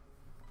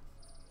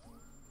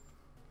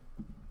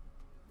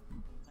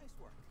 Nice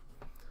work.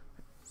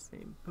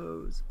 Same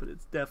pose, but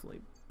it's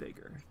definitely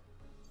bigger.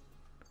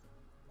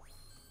 Alright,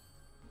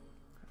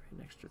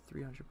 an extra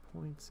 300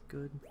 points,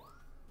 good.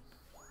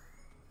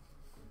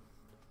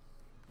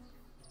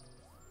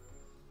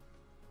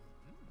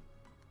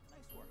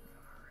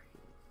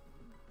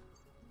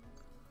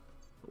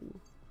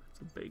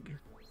 Big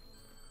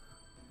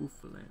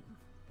Oofland.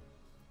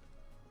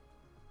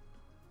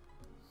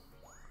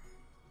 I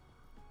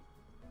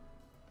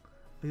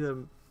think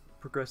I'm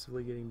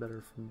progressively getting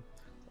better from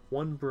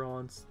 1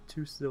 bronze,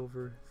 2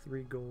 silver,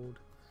 3 gold.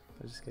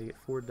 I just gotta get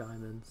 4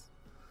 diamonds.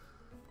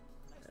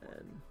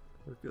 And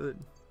we're good.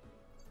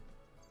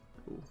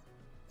 Ooh.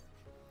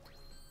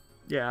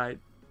 Yeah, I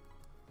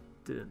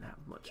didn't have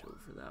much hope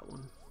for that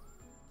one.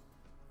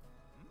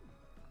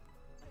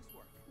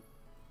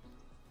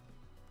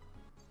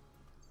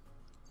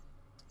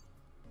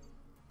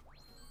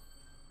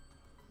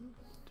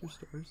 2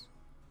 stars.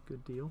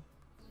 Good deal.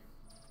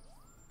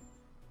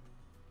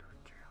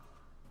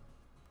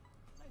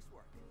 Nice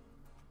work.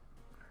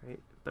 Alright,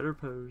 better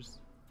pose.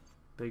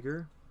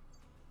 Bigger.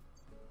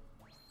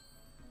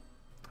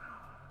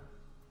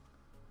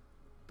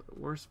 But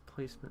worse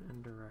placement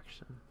and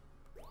direction.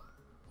 Nice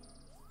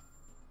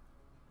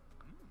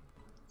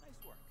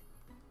work.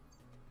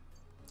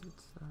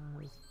 It's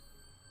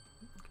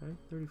okay,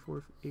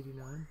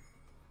 34.89.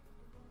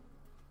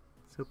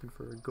 It's hoping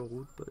for a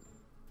gold, but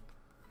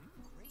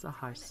it's a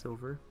high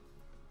silver.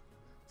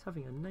 It's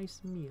having a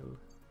nice meal.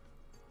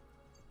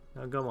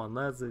 Now come on,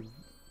 that's a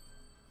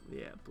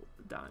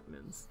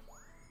diamonds.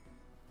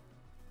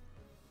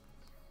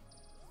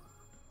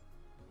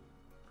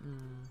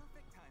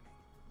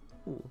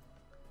 Ooh,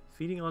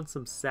 feeding on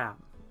some sap.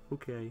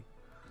 Okay,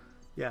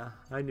 yeah,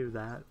 I knew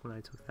that when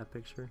I took that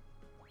picture.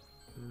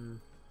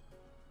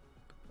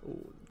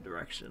 Oh,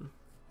 direction.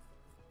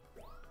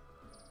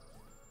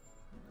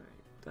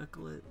 Alright.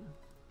 Ducklet.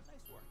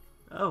 Nice work.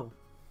 Oh,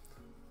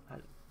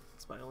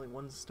 it's my only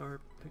 1-star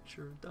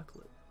picture of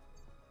Ducklet.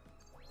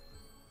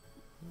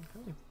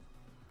 Okay.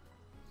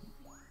 Nice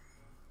work.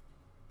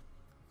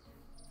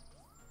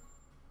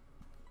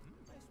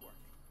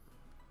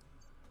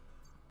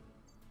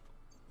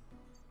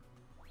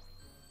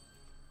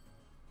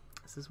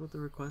 Is this what the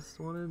request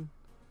wanted?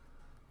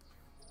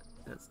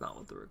 That's not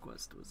what the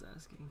request was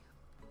asking.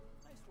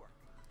 Nice work.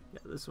 Yeah,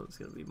 this one's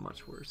gonna be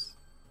much worse.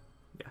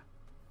 Yeah,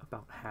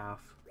 about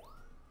half.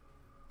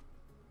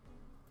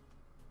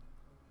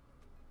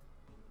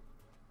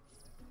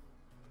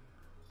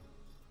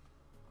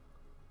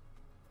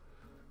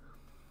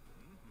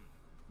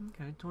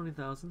 Okay,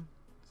 20,000.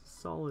 It's a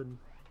solid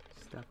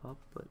step up,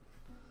 but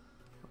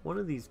one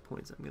of these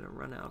points I'm gonna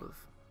run out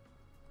of.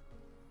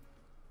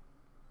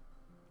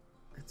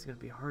 It's gonna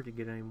be hard to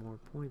get any more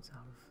points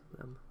out of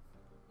them.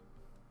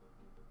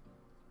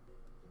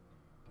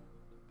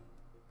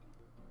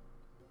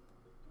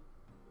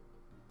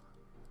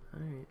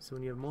 Alright, so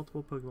when you have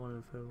multiple Pokemon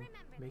info,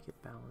 make it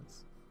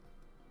balance.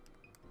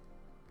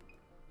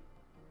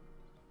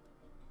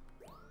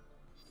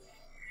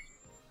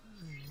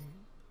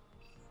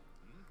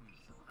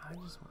 I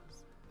just want to...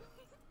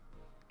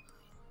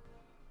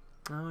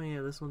 Oh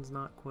yeah, this one's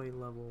not quite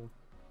level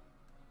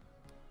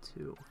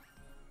 2.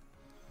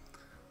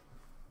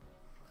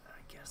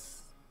 I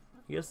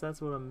guess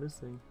that's what I'm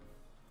missing.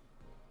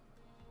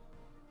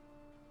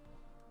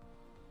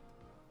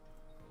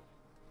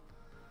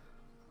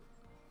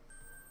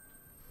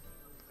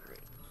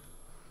 Alright.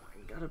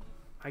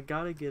 I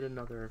gotta get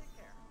another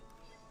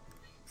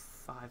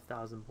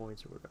 5,000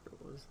 points or whatever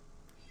it was.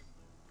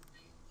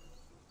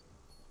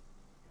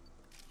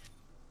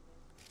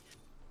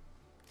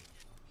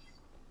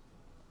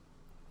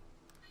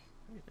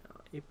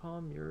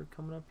 Apom, you're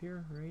coming up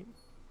here, right?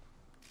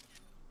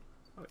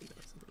 Oh, wait, no,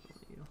 it's another one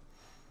of you.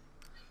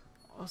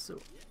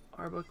 Also,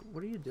 Arbok,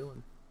 what are you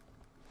doing?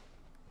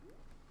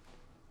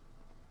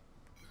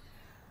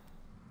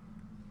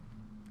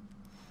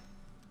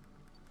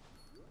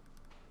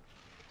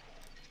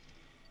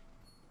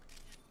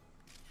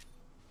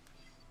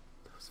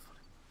 That was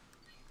funny.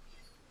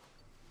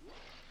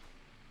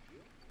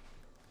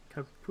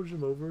 Can I push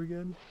him over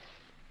again?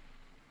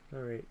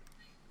 Alright.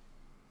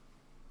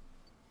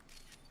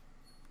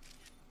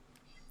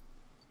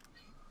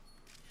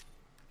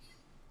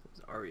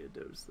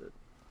 Ariados that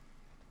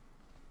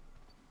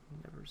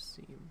never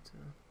seem to.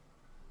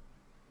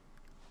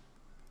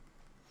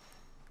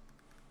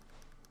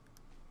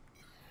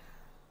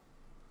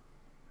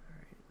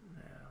 Alright,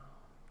 now.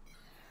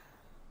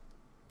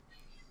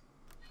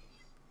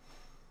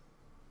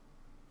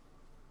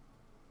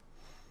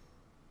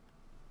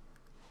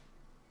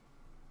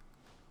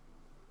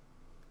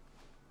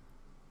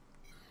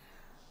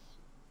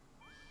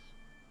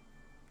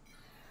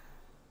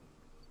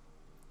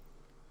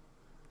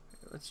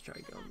 Let's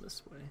try going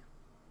this way.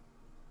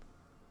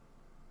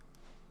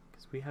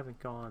 Because we haven't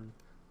gone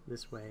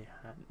this way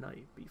at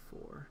night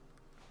before.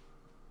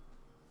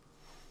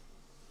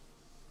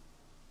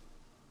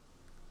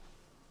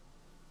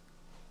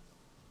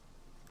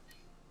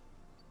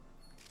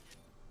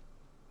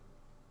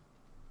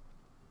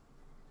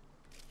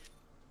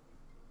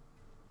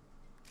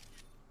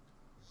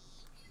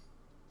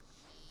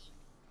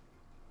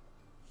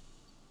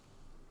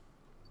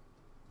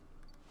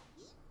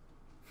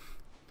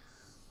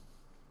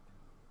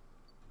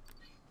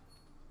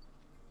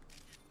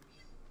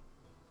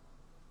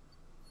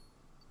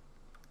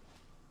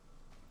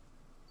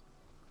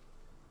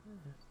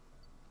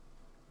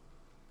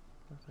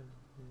 Nothing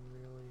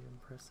really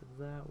impressive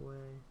that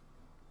way.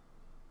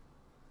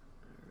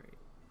 Alright.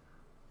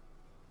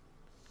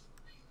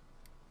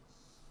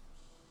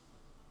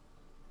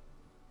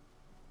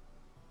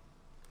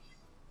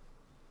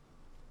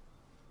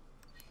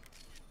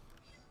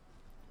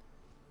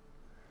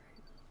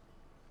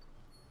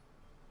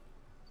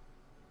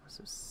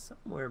 So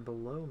somewhere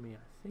below me, I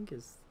think,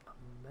 is a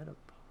Metapod.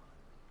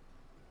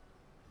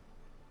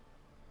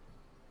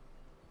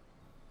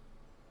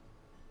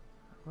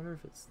 I wonder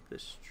if it's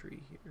this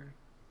tree here.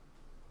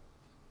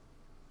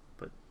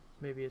 But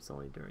maybe it's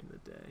only during the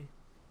day.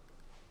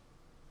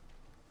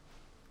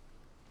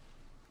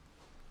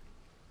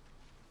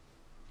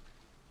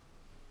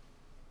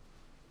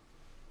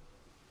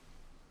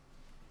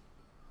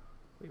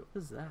 Wait,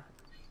 what is that?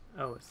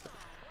 Oh, it's that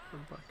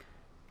buck.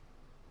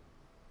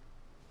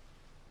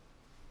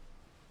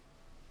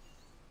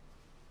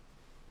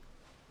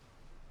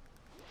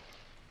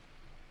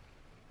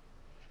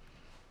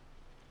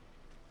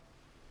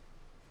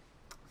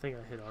 I think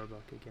I hit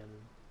Arbok again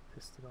and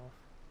pissed it off.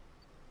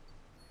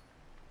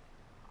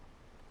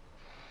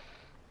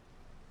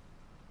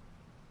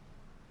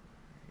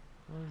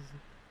 What is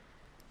it?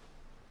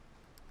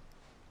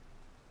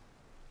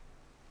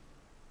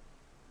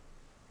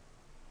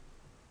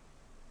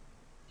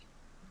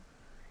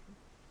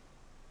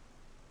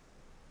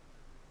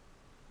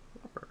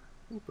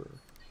 Hooper.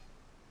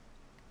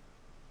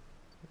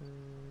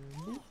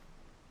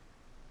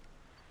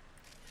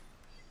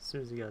 As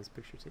soon as he got his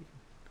picture taken.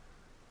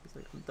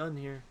 Looks like I'm done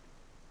here.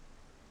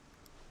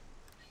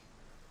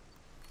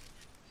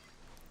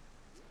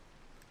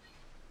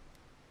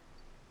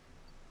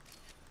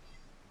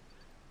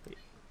 Wait.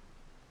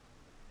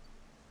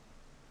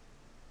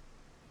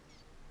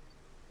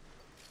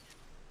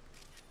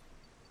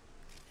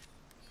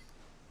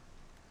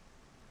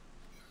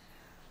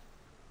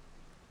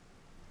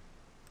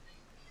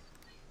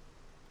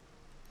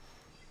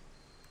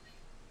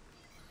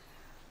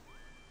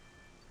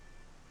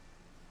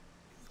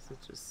 Is it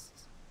just...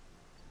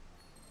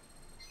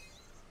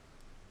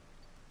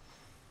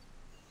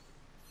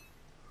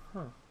 Huh.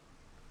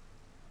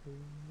 I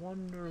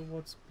wonder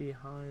what's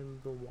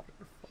behind the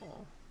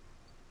waterfall.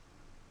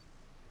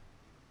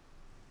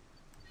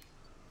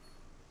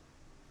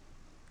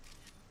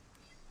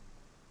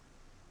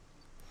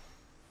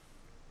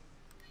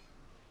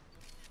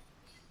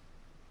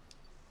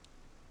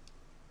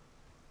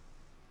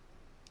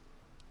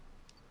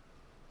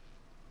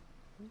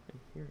 What am I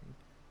hearing?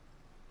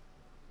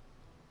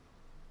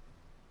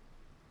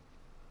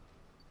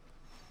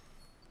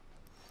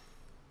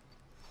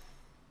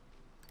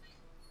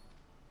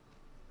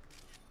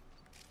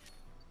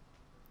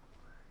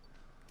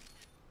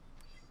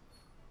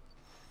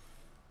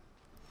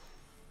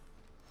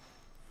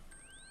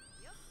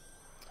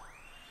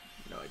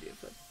 No idea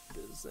if that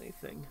does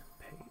anything.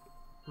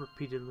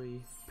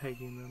 Repeatedly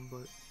pegging them,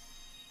 but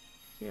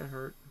can't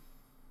hurt.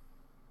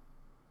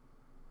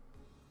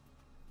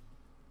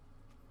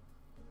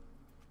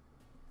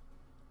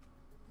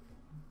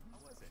 How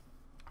was it?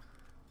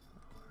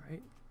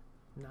 Alright.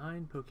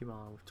 9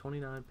 Pokemon with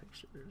 29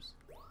 pictures.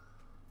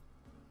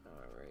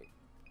 Alright.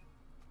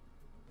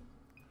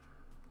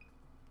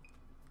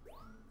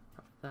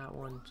 That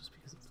one just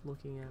because it's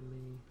looking at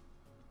me.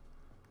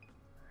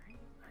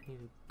 I need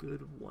a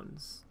good 1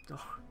 star.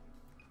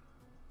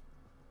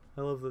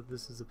 I love that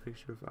this is a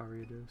picture of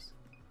Ariados.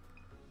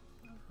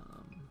 Yeah,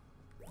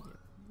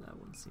 that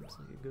one seems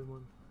like a good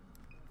one.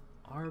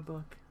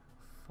 Arbuck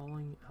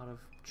falling out of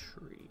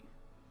tree.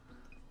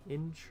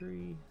 In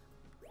tree,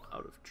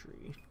 out of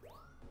tree.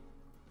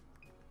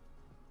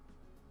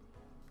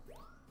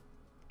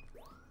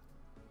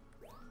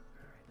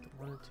 Alright, the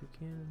 1 and 2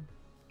 can.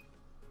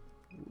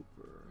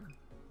 Wooper.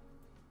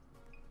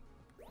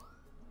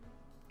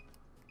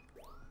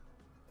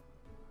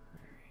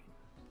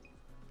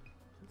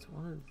 It's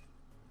one of...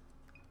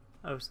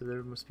 Oh, so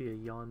there must be a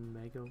Yawn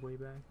Mega way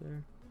back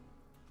there.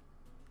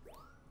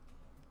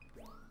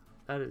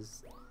 That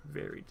is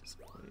very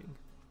disappointing.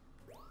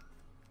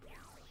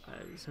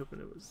 I was hoping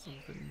it was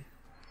something,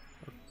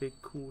 a big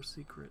cool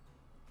secret.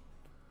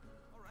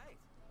 All right.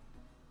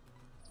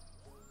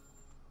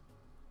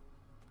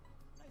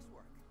 Nice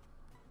work.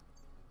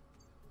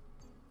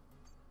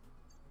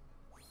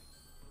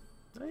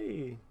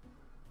 Hey!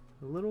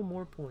 A little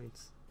more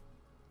points.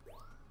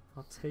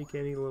 I'll take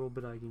any little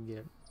bit I can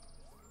get.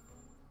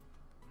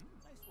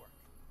 Nice work.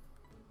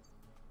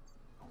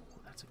 Oh,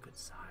 that's a good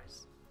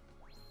size.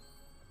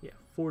 Yeah,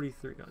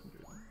 4,300.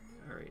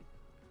 Alright.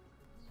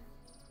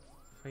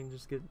 If I can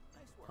just get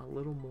a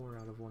little more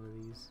out of one of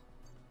these.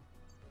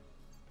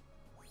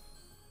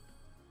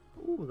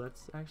 Ooh,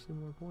 that's actually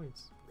more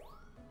points.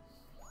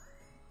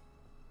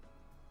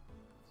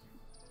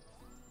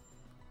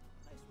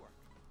 Nice work.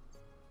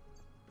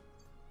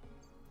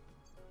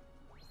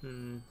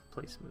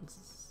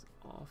 Placement's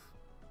off.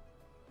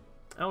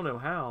 I don't know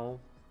how.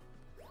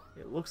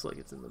 It looks like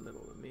it's in the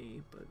middle of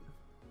me, but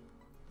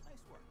Nice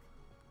work.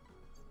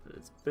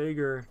 it's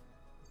bigger.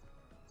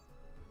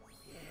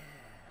 Yeah.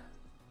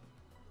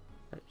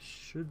 That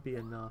should be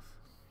enough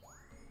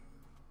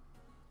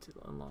to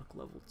unlock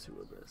level 2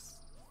 of this.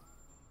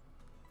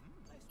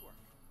 Nice work.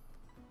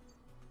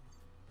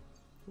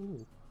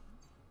 Ooh.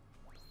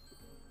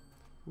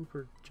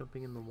 Wooper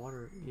jumping in the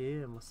water.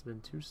 Yeah, it must have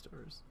been 2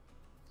 stars.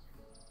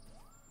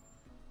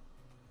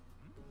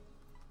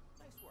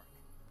 Nice work.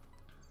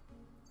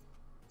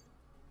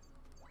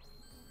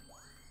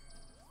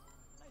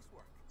 Nice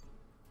work.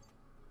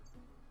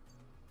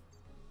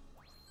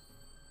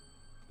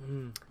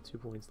 2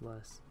 points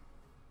less.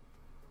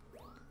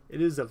 It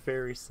is a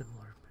very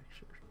similar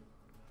picture.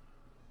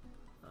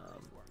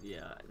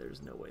 Yeah,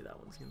 there's no way that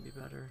one's gonna be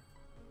better.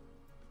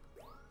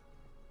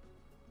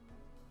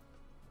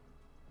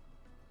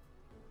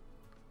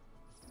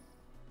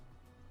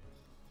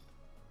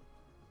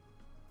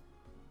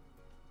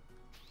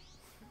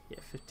 Yeah,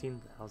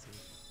 15,000.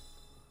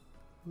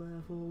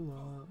 Level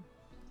up.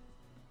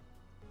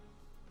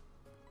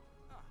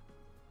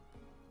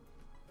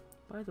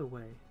 By the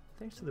way,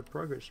 thanks to the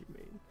progress you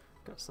made,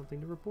 got something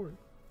to report.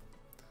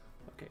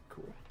 Okay,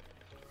 cool.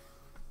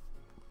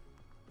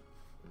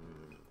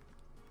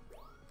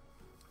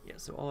 Yeah,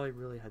 so all I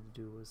really had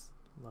to do was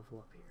level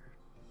up here.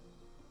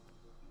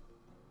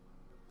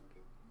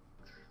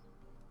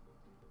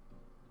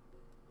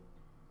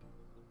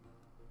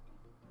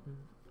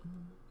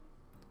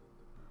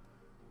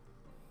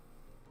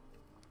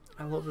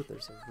 I love that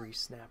there's a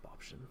re-snap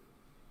option,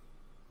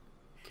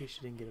 in case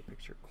you didn't get a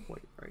picture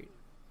quite right.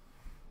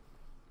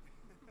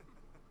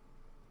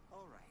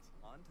 All right,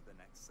 on to the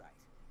next site.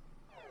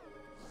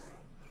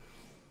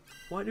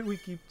 Why do we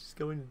keep just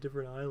going to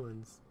different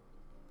islands?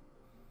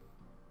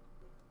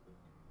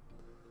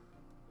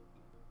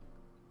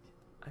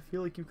 I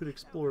feel like you could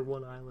explore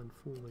one island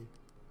fully.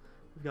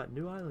 We've got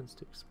new islands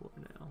to explore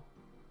now.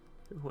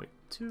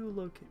 3.2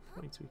 locate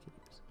points we can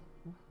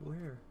use.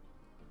 Where?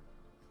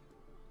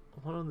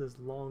 One on this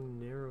long,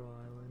 narrow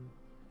island,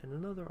 and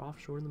another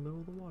offshore in the middle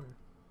of the water.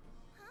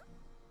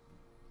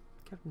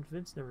 Captain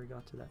Vince never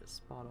got to that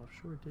spot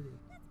offshore, did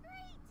he?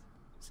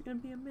 It's gonna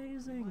be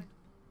amazing!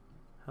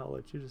 I'll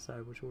let you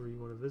decide which order you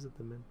want to visit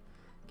them in.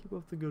 Keep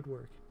up the good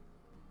work.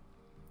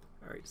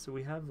 Alright, so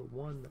we have the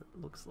one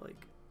that looks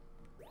like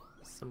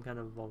some kind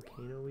of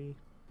volcano-y.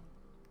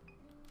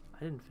 I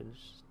didn't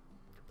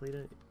complete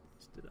any of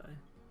these, did I?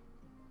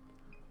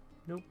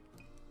 Nope.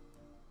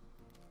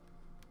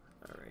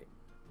 Alright.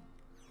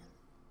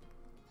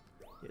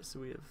 Yeah,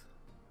 so we have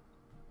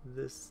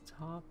this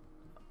top.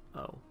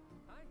 Oh.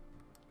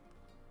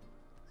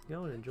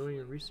 Going, enjoying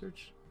your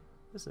research?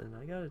 Listen,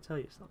 I gotta tell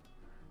you something.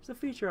 There's a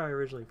feature I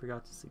originally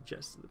forgot to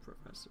suggest to the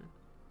professor,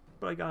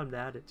 but I got him to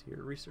add it to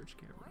your research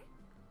camera.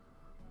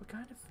 What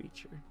kind of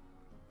feature?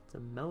 It's a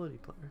melody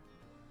player.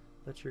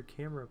 Let your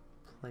camera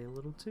play a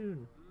little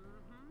tune.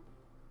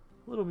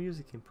 A little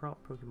music can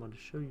prompt Pokemon to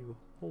show you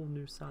whole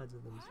new sides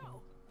of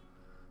themselves.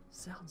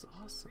 Sounds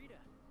awesome.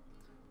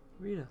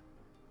 Rita,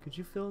 could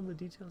you fill in the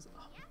details?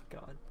 Oh my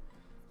god.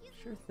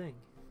 Sure thing.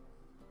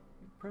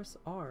 You press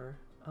R,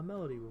 a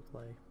melody will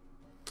play.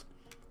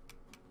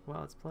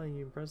 While it's playing,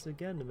 you can press it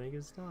again to make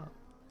it stop.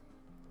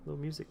 A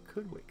little music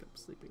could wake up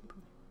sleeping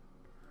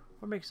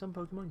Pokemon. Or make some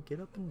Pokemon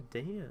get up and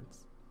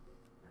dance.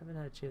 Haven't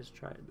had a chance to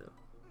try it though.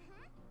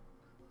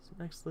 So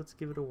next, let's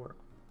give it a whirl.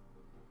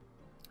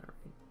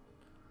 Alright.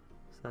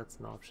 So that's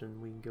an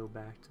option. We can go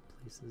back to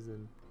places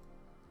and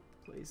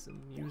play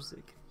some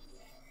music.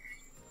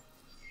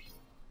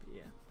 But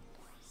yeah.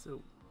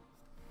 So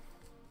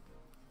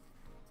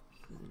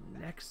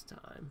next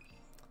time,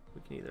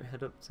 we can either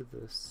head up to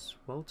the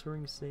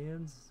sweltering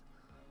sands,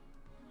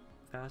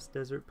 vast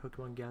desert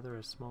Pokemon gather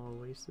a small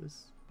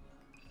oasis,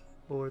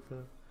 or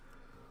the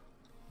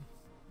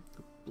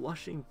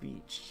blushing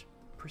beach,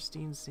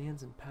 pristine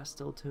sands and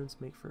pastel tones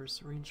make for a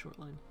serene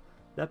shoreline.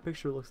 That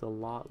picture looks a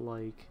lot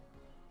like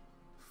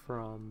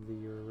from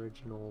the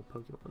original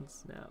Pokemon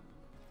Snap,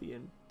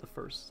 the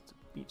first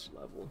beach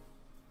level.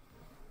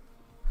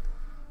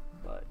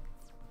 But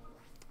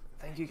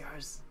thank you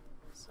guys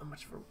so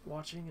much for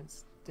watching and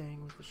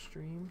staying with the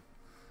stream.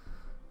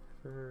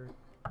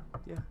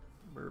 Yeah,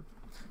 we're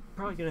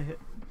probably gonna hit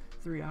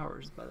 3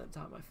 hours by the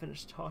time I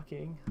finish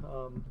talking.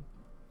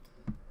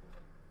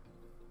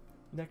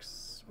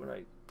 Next, when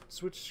I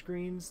switch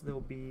screens,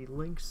 there'll be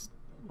links.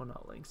 Well,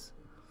 not links.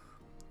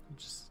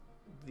 Just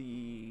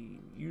the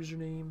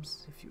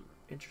usernames if you're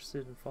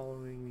interested in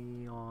following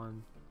me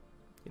on,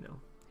 you know,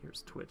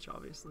 here's Twitch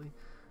obviously,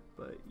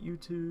 but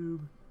YouTube,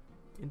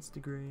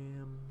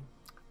 Instagram,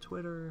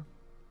 Twitter,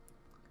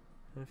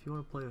 and if you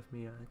want to play with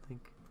me, I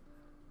think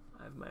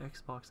I have my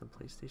Xbox and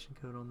PlayStation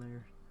code on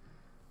there.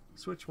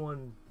 Switch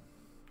one,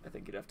 I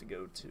think you'd have to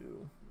go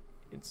to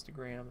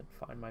Instagram and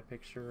find my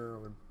picture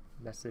or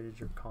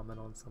message or comment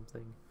on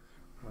something.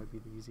 Might be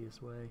the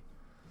easiest way.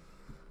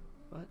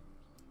 But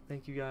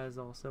thank you guys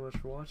all so much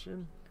for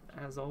watching.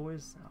 As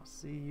always, I'll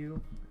see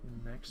you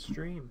next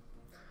stream.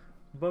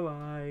 Bye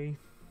bye.